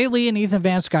 Jay Lee and Ethan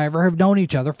Van Sciver have known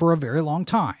each other for a very long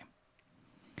time.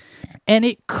 And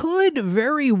it could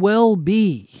very well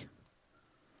be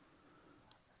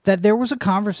that there was a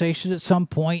conversation at some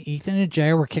point. Ethan and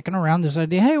Jay were kicking around this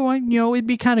idea, hey, well, it'd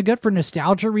be kind of good for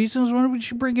nostalgia reasons. Why don't we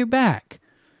bring you back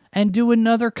and do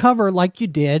another cover like you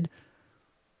did?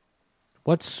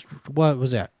 What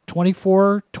was that?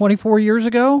 24 years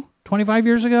ago? 25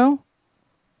 years ago?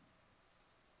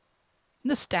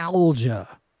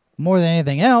 Nostalgia. More than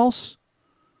anything else.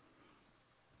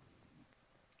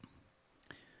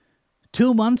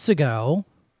 2 months ago,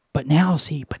 but now,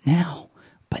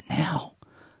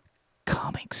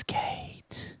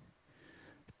 Comicsgate.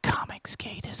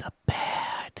 Comicsgate is a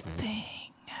bad thing.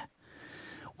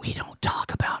 We don't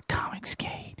talk about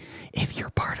Comicsgate. If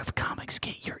you're part of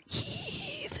Comicsgate, you're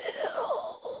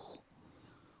evil.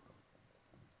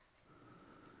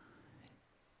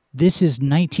 This is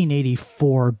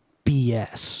 1984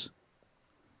 BS.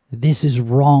 This is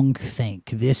wrong think.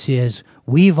 This is,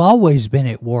 we've always been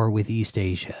at war with East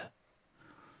Asia.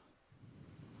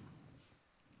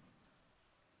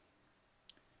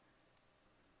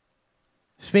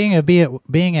 Speaking of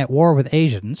being at war with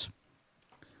Asians,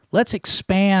 let's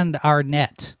expand our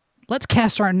net. Let's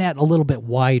cast our net a little bit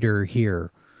wider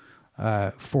here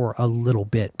for a little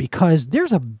bit, because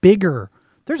there's a bigger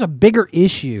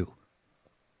issue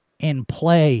in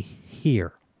play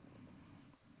here.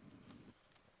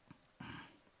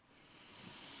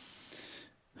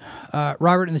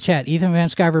 Robert in the chat, Ethan Van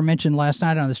Sciver mentioned last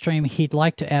night on the stream he'd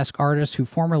like to ask artists who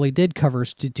formerly did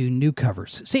covers to do new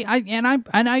covers. See, I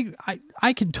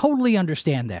can totally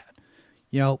understand that.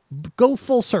 Go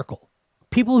full circle.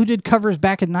 People who did covers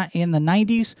back in the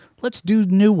 90s, let's do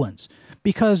new ones.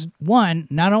 Because one,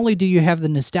 not only do you have the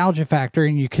nostalgia factor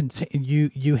and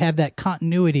you have that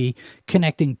continuity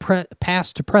connecting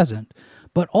past to present,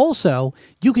 but also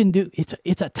you can do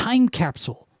it's a time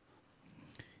capsule.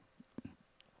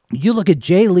 You look at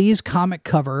Jay Lee's comic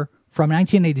cover from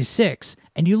 1986,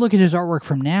 and you look at his artwork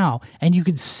from now, and you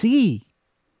can see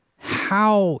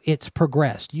how it's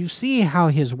progressed. You see how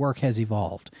his work has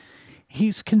evolved.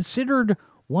 He's considered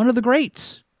one of the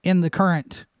greats in the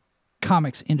current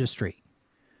comics industry.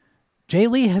 Jay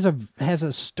Lee has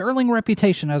a sterling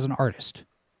reputation as an artist.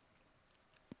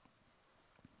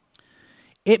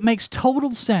 It makes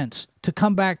total sense to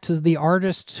come back to the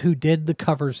artists who did the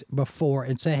covers before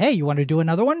and say, hey, you want to do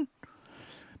another one?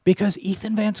 Because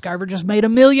Ethan Van Sciver just made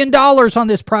 $1 million on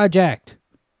this project.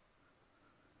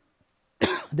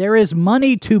 There is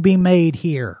money to be made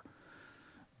here.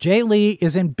 Jay Lee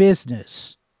is in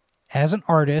business. As an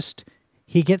artist,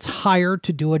 he gets hired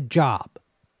to do a job.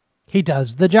 He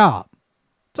does the job.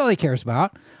 That's all he cares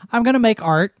about. I'm going to make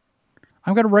art.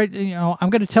 I'm going to write,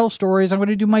 I'm going to tell stories. I'm going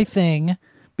to do my thing.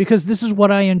 Because this is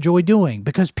what I enjoy doing.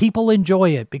 Because people enjoy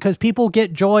it. Because people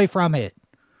get joy from it.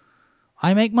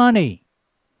 I make money.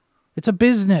 It's a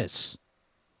business.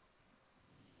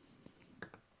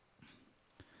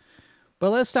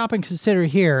 But let's stop and consider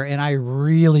here. And I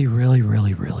really, really,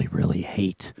 really, really, really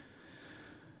hate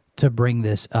to bring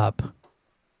this up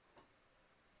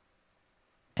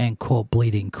and quote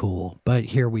Bleeding Cool. But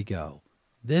here we go.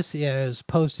 This is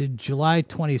posted July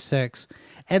 26th.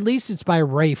 At least it's by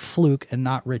Ray Fluke and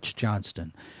not Rich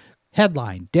Johnston.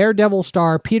 Headline, Daredevil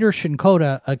star Peter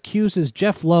Shinkoda accuses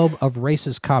Jeff Loeb of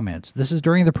racist comments. This is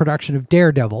during the production of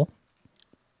Daredevil.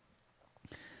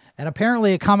 And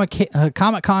apparently at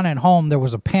Comic-Con at home, there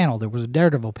was a panel. There was a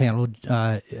Daredevil panel.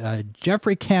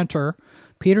 Jeffrey Cantor,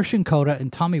 Peter Shinkoda,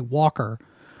 and Tommy Walker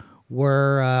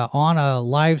were on a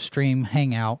live stream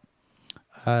hangout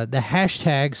the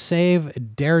hashtag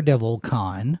Save Daredevil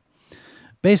Con,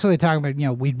 basically talking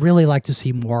about, we'd really like to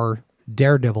see more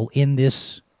Daredevil in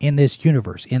this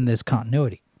universe, in this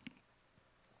continuity.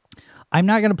 I'm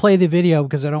not going to play the video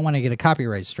because I don't want to get a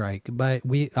copyright strike, but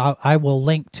I will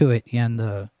link to it in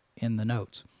the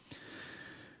notes.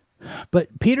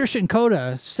 But Peter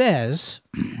Shinkoda says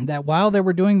that while they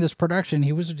were doing this production,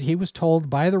 he was told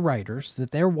by the writers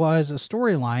that there was a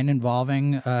storyline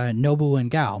involving Nobu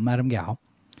and Gao, Madame Gao,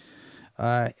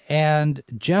 and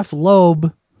Jeff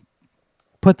Loeb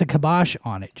put the kibosh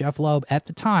on it. Jeff Loeb at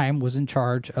the time was in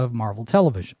charge of Marvel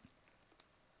Television.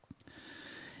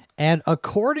 And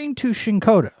according to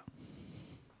Shinkoda,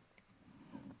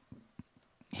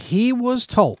 he was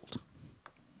told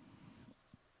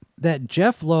that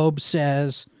Jeff Loeb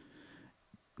says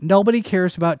nobody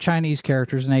cares about Chinese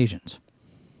characters and Asians.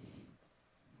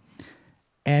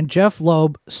 And Jeff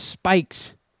Loeb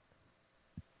spiked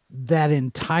that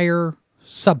entire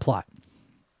subplot.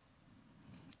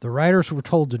 The writers were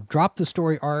told to drop the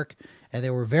story arc, and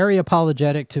they were very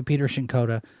apologetic to Peter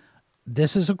Shinkoda.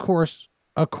 This is, of course,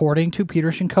 according to Peter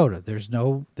Shinkoda. There's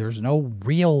no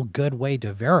real good way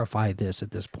to verify this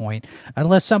at this point,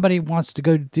 unless somebody wants to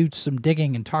go do some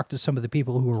digging and talk to some of the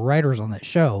people who were writers on that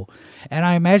show. And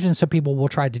I imagine some people will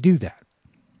try to do that.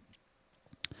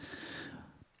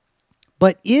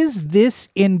 But is this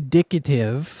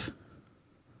indicative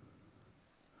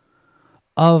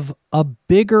of a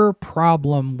bigger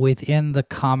problem within the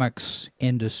comics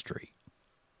industry?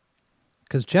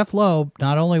 Because Jeff Loeb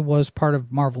not only was part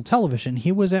of Marvel Television,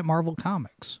 he was at Marvel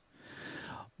Comics.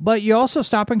 But you also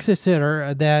stop and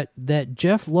consider that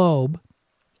Jeff Loeb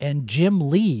and Jim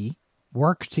Lee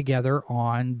worked together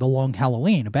on The Long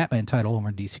Halloween, a Batman title over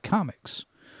in DC Comics.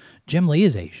 Jim Lee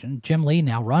is Asian. Jim Lee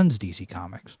now runs DC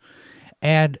Comics.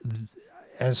 And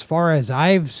as far as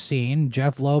I've seen,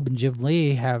 Jeff Loeb and Jim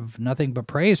Lee have nothing but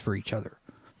praise for each other.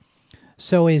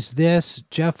 So is this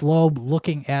Jeff Loeb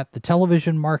looking at the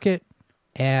television market,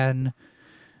 and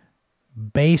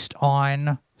based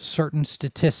on certain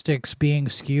statistics being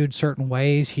skewed certain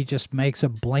ways, he just makes a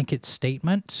blanket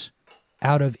statement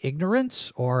out of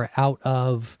ignorance or out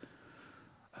of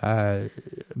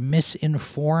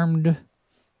misinformed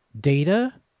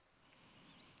data?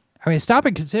 I mean, stop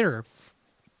and consider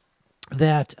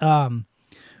that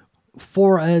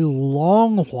for a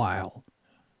long while,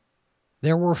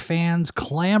 there were fans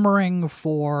clamoring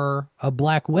for a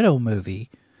Black Widow movie.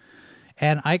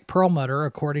 And Ike Perlmutter,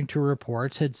 according to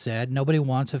reports, had said nobody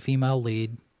wants a female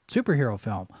lead superhero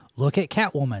film. Look at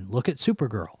Catwoman. Look at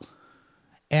Supergirl.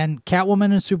 And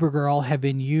Catwoman and Supergirl have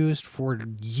been used for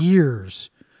years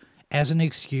as an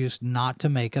excuse not to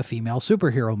make a female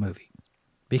superhero movie,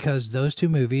 because those two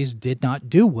movies did not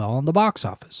do well in the box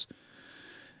office.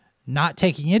 Not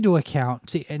taking into account,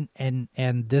 see,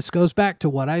 and this goes back to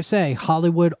what I say,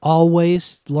 Hollywood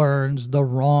always learns the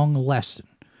wrong lesson.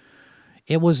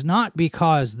 It was not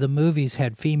because the movies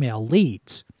had female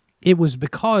leads. It was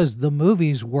because the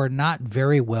movies were not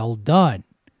very well done.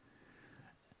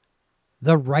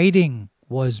 The writing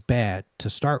was bad to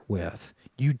start with.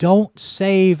 You don't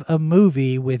save a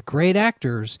movie with great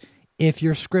actors if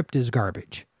your script is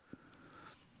garbage.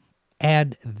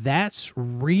 And that's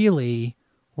really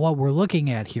what we're looking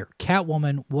at here.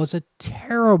 Catwoman was a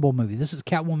terrible movie. This is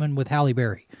Catwoman with Halle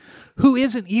Berry, who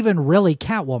isn't even really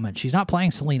Catwoman. She's not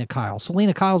playing Selena Kyle.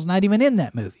 Selena Kyle's not even in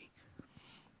that movie.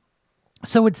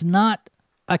 So it's not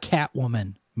a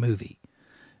Catwoman movie.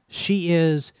 She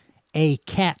is a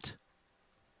cat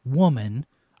woman,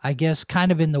 I guess,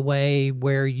 kind of in the way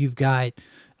where you've got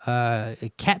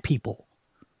Cat People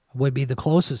would be the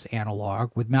closest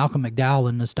analog with Malcolm McDowell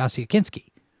and Nastasia Kinski.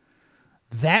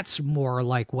 That's more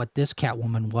like what this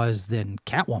Catwoman was than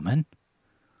Catwoman.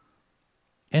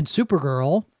 And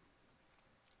Supergirl,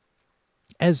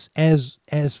 as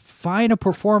fine a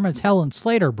performance Helen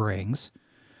Slater brings,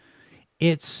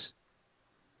 it's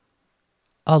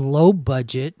a low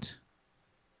budget,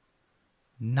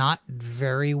 not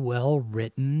very well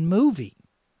written movie.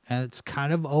 And it's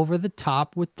kind of over the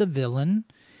top with the villain,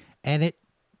 and it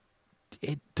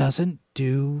doesn't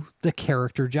do the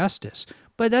character justice.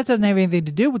 But that doesn't have anything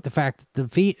to do with the fact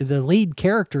that the lead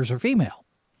characters are female.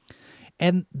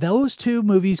 And those two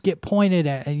movies get pointed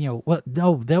at, and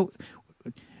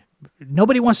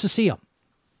nobody wants to see them.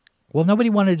 Well,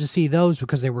 nobody wanted to see those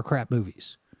because they were crap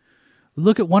movies.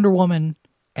 Look at Wonder Woman,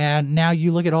 and now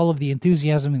you look at all of the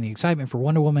enthusiasm and the excitement for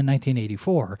Wonder Woman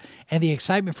 1984 and the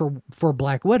excitement for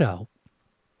Black Widow.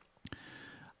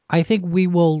 I think we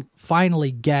will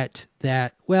finally get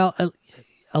that,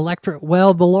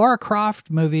 the Lara Croft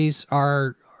movies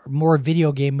are more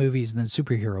video game movies than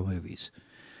superhero movies.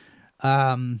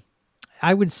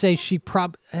 I would say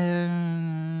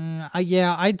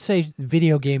I'd say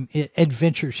video game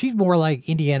adventure. She's more like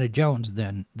Indiana Jones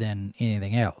than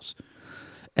anything else.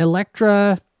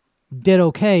 Elektra did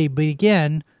okay, but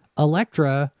again,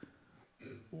 Elektra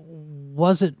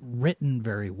wasn't written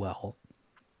very well.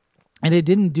 And it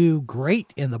didn't do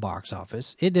great in the box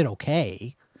office. It did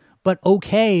okay. But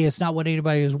okay is not what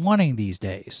anybody is wanting these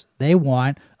days. They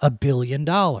want $1 billion.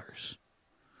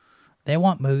 They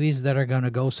want movies that are going to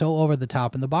go so over the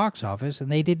top in the box office,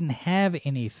 and they didn't have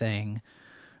anything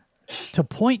to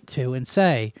point to and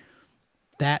say,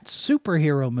 that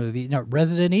superhero movie. No,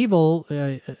 Resident Evil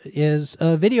is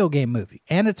a video game movie,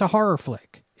 and it's a horror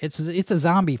flick. It's a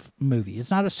zombie movie.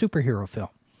 It's not a superhero film.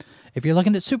 If you're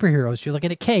looking at superheroes, you're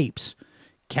looking at capes.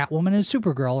 Catwoman and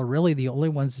Supergirl are really the only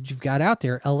ones that you've got out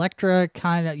there. Elektra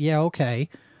kind of, yeah, okay.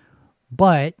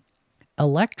 But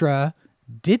Elektra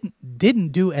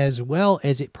didn't do as well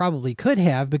as it probably could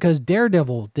have because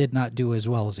Daredevil did not do as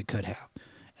well as it could have.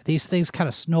 These things kind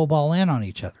of snowball in on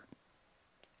each other.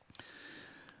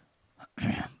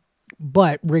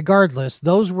 But regardless,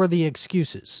 those were the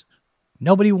excuses.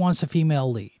 Nobody wants a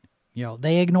female lead. You know,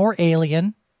 they ignore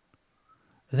Alien.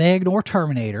 They ignore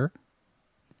Terminator.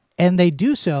 And they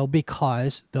do so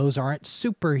because those aren't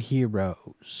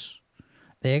superheroes.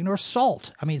 They ignore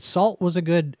Salt. I mean, Salt was a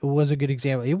good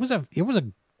example. It was a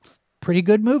pretty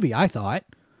good movie, I thought.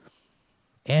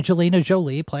 Angelina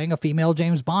Jolie playing a female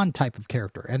James Bond type of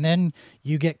character. And then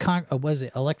you get, was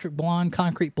it Electric Blonde,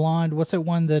 Concrete Blonde? What's that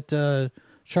one that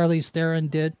Charlize Theron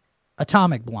did?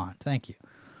 Atomic Blonde, thank you.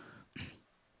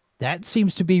 That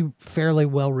seems to be fairly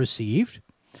well received.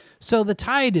 So the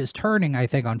tide is turning, I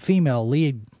think, on female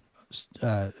lead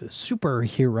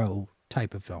superhero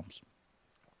type of films.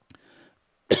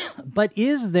 But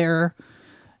is there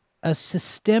a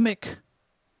systemic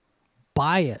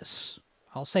bias,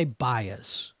 I'll say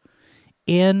bias,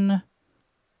 in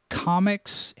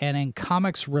comics and in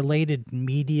comics-related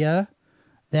media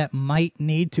that might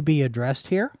need to be addressed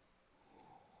here?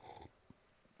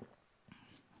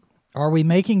 Are we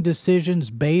making decisions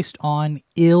based on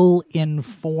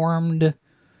ill-informed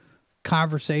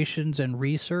conversations and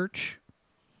research?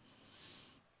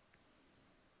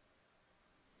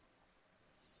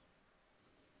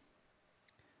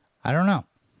 I don't know.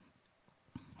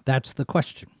 That's the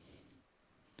question.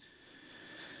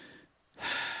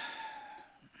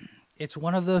 It's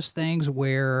one of those things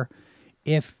where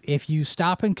if you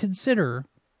stop and consider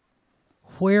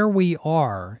where we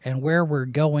are and where we're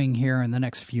going here in the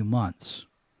next few months,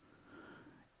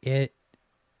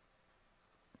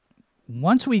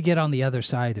 once we get on the other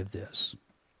side of this,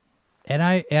 and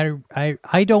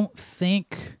I don't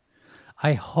think,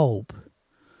 I hope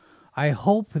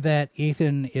that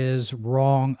Ethan is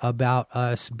wrong about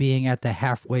us being at the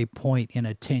halfway point in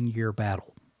a 10-year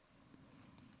battle.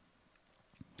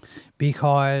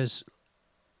 Because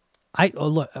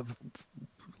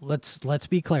let's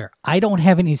be clear. I don't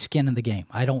have any skin in the game.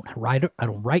 I don't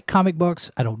write comic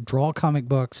books. I don't draw comic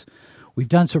books. We've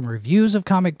done some reviews of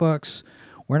comic books.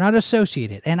 We're not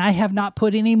associated, and I have not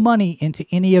put any money into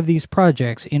any of these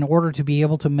projects in order to be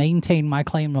able to maintain my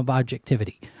claim of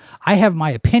objectivity. I have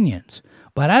my opinions,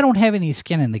 but I don't have any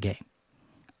skin in the game.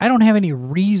 I don't have any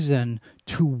reason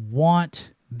to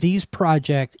want these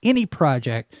projects, any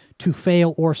project, to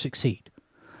fail or succeed.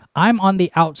 I'm on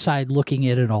the outside looking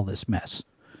in at all this mess.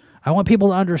 I want people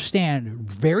to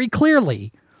understand very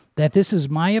clearly that this is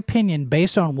my opinion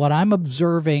based on what I'm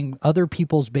observing other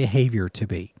people's behavior to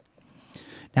be.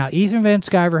 Now, Ethan Van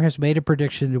Sciver has made a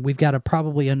prediction that we've got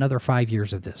probably another 5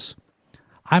 years of this.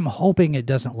 I'm hoping it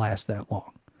doesn't last that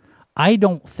long. I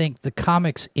don't think the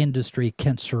comics industry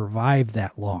can survive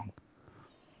that long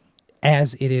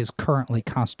as it is currently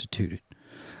constituted.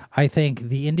 I think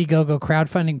the Indiegogo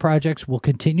crowdfunding projects will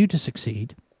continue to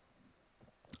succeed.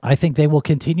 I think they will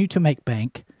continue to make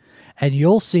bank. And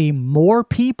you'll see more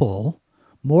people,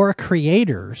 more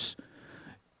creators,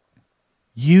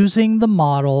 using the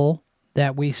model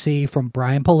that we see from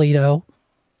Brian Pulido,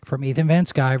 from Ethan Van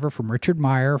Sciver, from Richard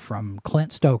Meyer, from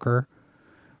Clint Stoker,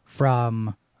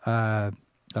 from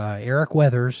Eric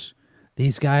Weathers.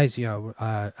 These guys,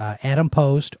 Adam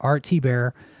Post, Art T.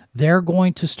 Bear, they're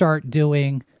going to start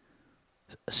doing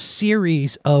a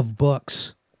series of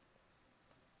books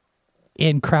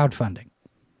in crowdfunding.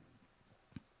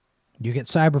 You get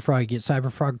Cyberfrog, you get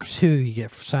Cyberfrog 2, you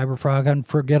get Cyberfrog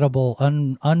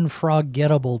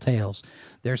Unforgettable Tales.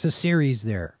 There's a series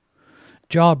there.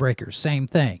 Jawbreakers, same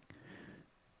thing.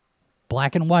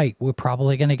 Black and White, we're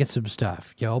probably going to get some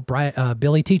stuff.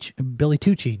 Billy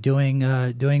Tucci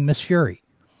doing Miss Fury.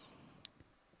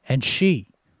 And She.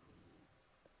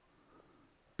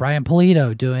 Brian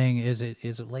Pulido doing, is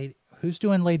it Lady, who's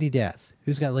doing Lady Death?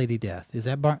 Who's got Lady Death? Is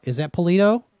that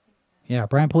Pulido? Yeah,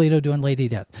 Brian Pulido doing Lady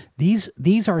Death. These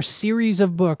are series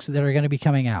of books that are going to be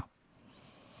coming out.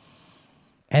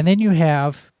 And then you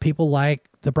have people like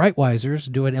the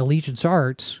Brightwisers doing Allegiance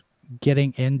Arts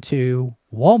getting into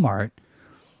Walmart.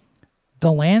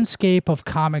 The landscape of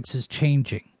comics is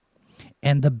changing.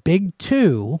 And the big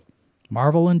two,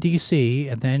 Marvel and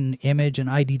DC, and then Image and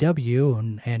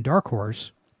IDW and Dark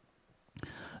Horse,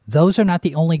 those are not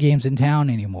the only games in town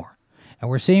anymore. And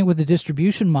we're seeing with the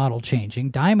distribution model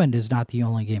changing, Diamond is not the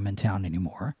only game in town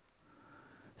anymore.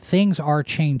 Things are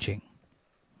changing.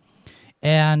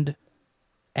 And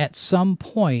at some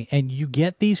point, and you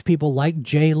get these people like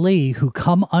Jay Lee who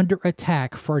come under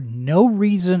attack for no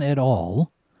reason at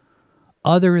all,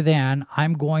 other than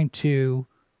I'm going to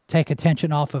take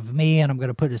attention off of me and I'm going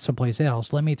to put it someplace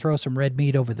else. Let me throw some red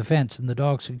meat over the fence and the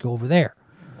dogs can go over there.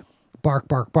 Bark,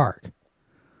 bark, bark.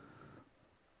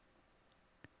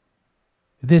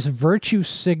 This virtue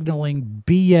signaling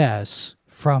BS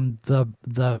from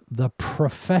the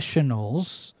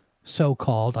professionals,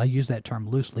 so-called, I use that term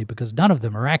loosely because none of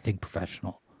them are acting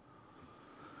professional.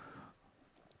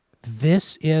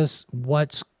 This is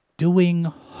what's doing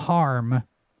harm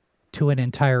to an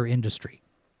entire industry.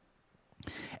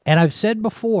 And I've said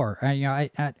before, I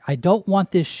don't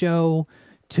want this show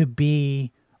to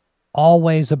be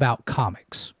always about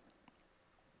comics.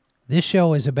 This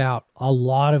show is about a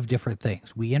lot of different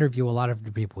things. We interview a lot of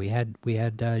different people. We had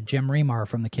Jim Remar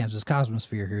from the Kansas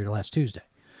Cosmosphere here last Tuesday.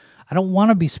 I don't want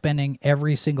to be spending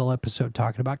every single episode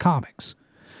talking about comics.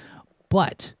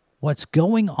 But what's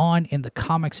going on in the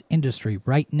comics industry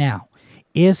right now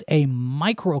is a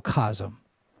microcosm.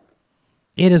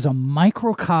 It is a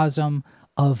microcosm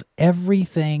of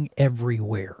everything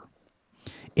everywhere.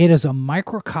 It is a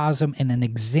microcosm and an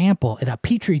example in a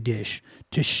petri dish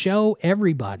to show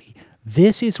everybody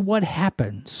this is what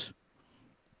happens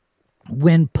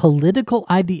when political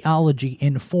ideology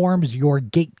informs your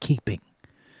gatekeeping.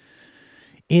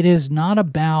 It is not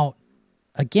about,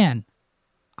 again,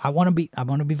 I want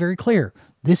to be very clear.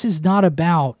 This is not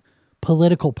about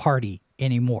political party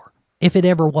anymore, if it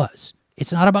ever was.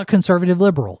 It's not about conservative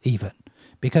liberal even,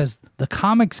 because the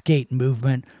Comicsgate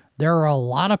movement, there are a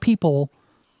lot of people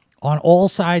on all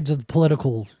sides of the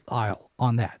political aisle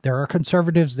on that. There are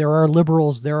conservatives, there are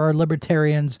liberals, there are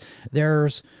libertarians,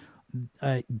 there's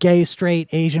gay, straight,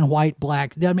 Asian, white,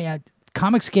 black. I mean,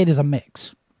 Comicsgate is a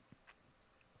mix.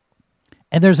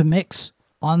 And there's a mix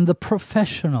on the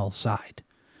professional side.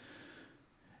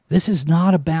 This is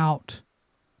not about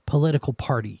political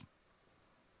party.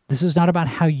 This is not about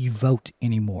how you vote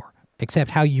anymore, except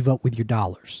how you vote with your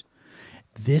dollars.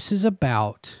 This is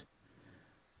about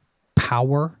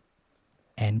power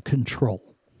and control.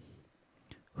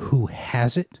 Who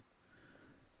has it?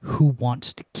 Who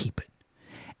wants to keep it?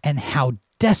 And how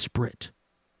desperate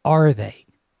are they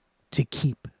to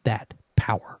keep that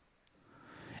power?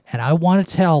 And I want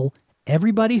to tell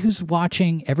everybody who's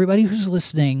watching, everybody who's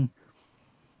listening,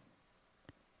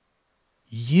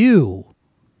 you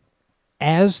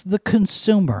as the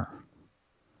consumer,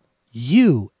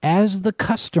 you as the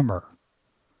customer,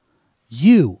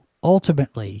 you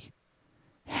ultimately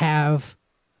have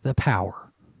the power.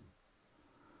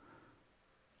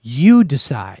 You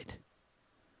decide.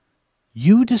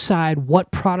 You decide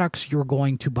what products you're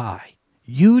going to buy.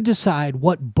 You decide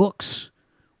what books,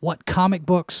 what comic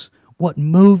books, what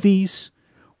movies,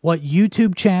 what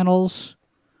YouTube channels.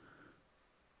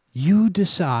 You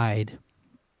decide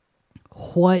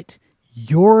what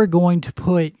you're going to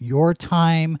put your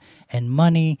time and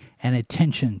money and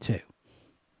attention to.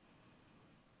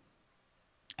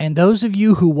 And those of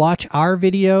you who watch our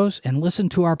videos and listen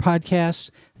to our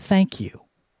podcasts, thank you.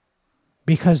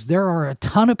 Because there are a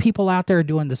ton of people out there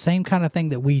doing the same kind of thing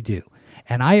that we do.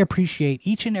 And I appreciate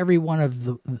each and every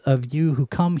one of you who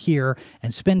come here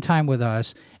and spend time with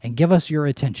us and give us your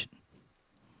attention.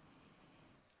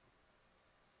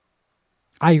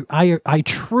 I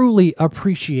truly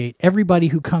appreciate everybody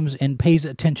who comes and pays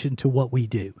attention to what we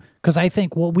do. Because I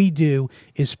think what we do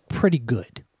is pretty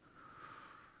good.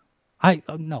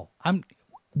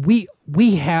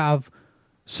 We have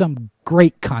some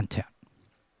great content.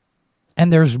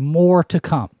 And there's more to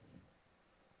come.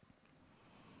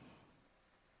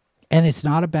 And it's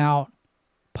not about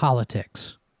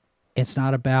politics. It's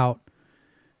not about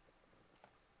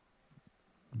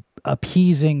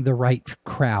appeasing the right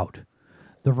crowd.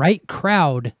 The right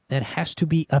crowd that has to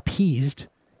be appeased,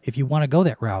 if you want to go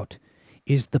that route,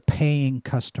 is the paying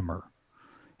customer.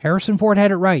 Harrison Ford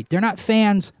had it right. They're not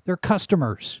fans, they're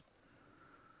customers.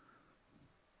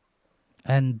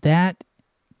 And that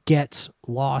gets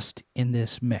lost in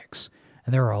this mix.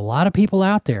 And there are a lot of people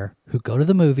out there who go to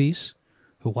the movies,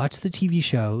 who watch the TV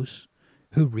shows,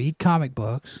 who read comic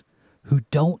books, who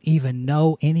don't even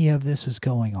know any of this is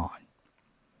going on.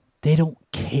 They don't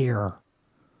care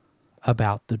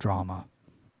about the drama.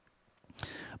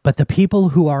 But the people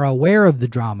who are aware of the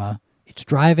drama, it's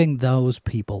driving those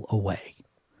people away.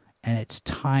 And it's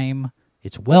time,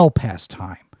 it's well past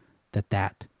time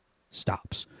that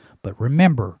stops. But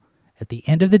remember, at the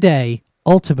end of the day,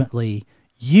 ultimately,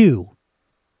 you,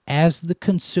 as the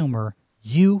consumer,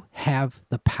 you have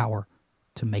the power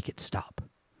to make it stop.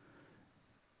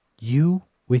 You,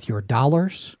 with your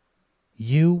dollars,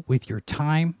 you, with your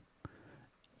time,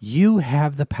 you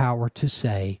have the power to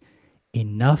say,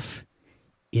 enough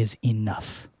is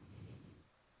enough.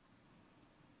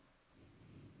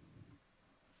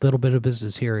 Little bit of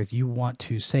business here. If you want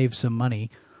to save some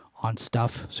money on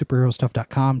stuff,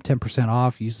 superherostuff.com, 10%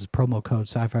 off. Use the promo code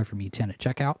sci-fi for me 10 at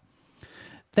checkout.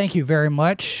 Thank you very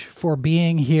much for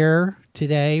being here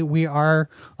today. We are,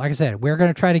 like I said, we're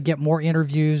going to try to get more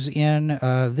interviews in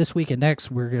this week and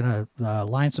next. We're going to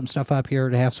line some stuff up here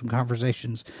to have some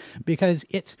conversations, because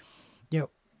it's,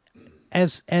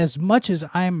 as much as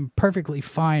I'm perfectly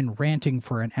fine ranting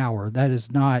for an hour, that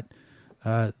is not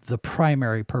the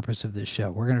primary purpose of this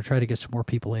show. We're going to try to get some more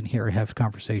people in here and have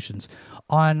conversations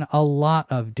on a lot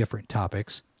of different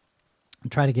topics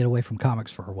and try to get away from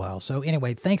comics for a while. So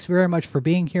anyway, thanks very much for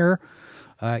being here.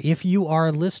 If you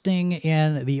are listening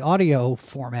in the audio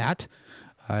format,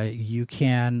 you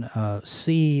can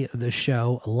see the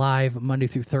show live Monday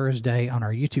through Thursday on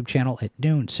our YouTube channel at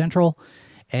noon Central.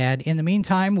 And in the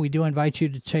meantime, we do invite you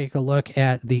to take a look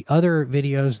at the other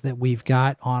videos that we've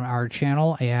got on our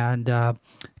channel. And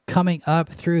coming up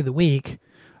through the week,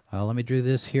 let me do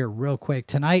this here real quick.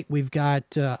 Tonight, we've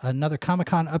got another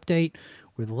Comic-Con update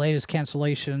with the latest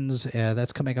cancellations.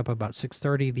 That's coming up about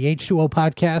 6:30. The H2O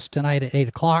podcast tonight at 8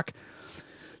 o'clock.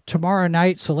 Tomorrow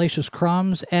night, Salacious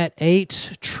Crumbs at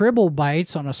 8. Tribble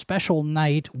Bites on a special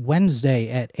night Wednesday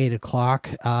at 8 o'clock.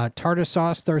 Tartar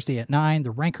Sauce Thursday at 9.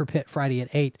 The Ranker Pit Friday at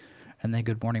 8. And then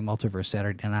Good Morning Multiverse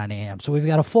Saturday at 9 a.m. So we've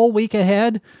got a full week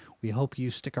ahead. We hope you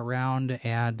stick around.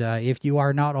 And if you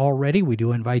are not already, we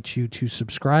do invite you to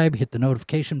subscribe. Hit the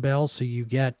notification bell so you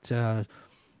get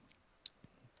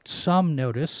some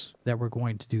notice that we're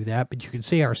going to do that. But you can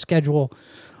see our schedule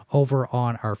over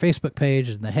on our Facebook page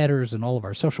and the headers and all of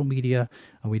our social media,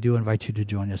 and we do invite you to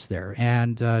join us there.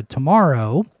 And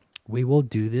tomorrow, we will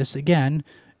do this again,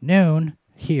 noon,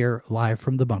 here, live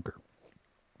from the bunker.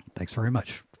 Thanks very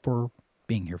much for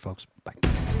being here, folks. Bye.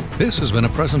 This has been a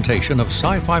presentation of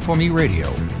Sci-Fi for Me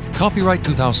Radio. Copyright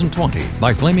 2020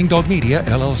 by Flaming Dog Media,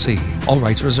 LLC. All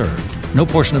rights reserved. No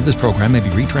portion of this program may be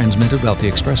retransmitted without the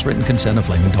express written consent of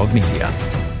Flaming Dog Media.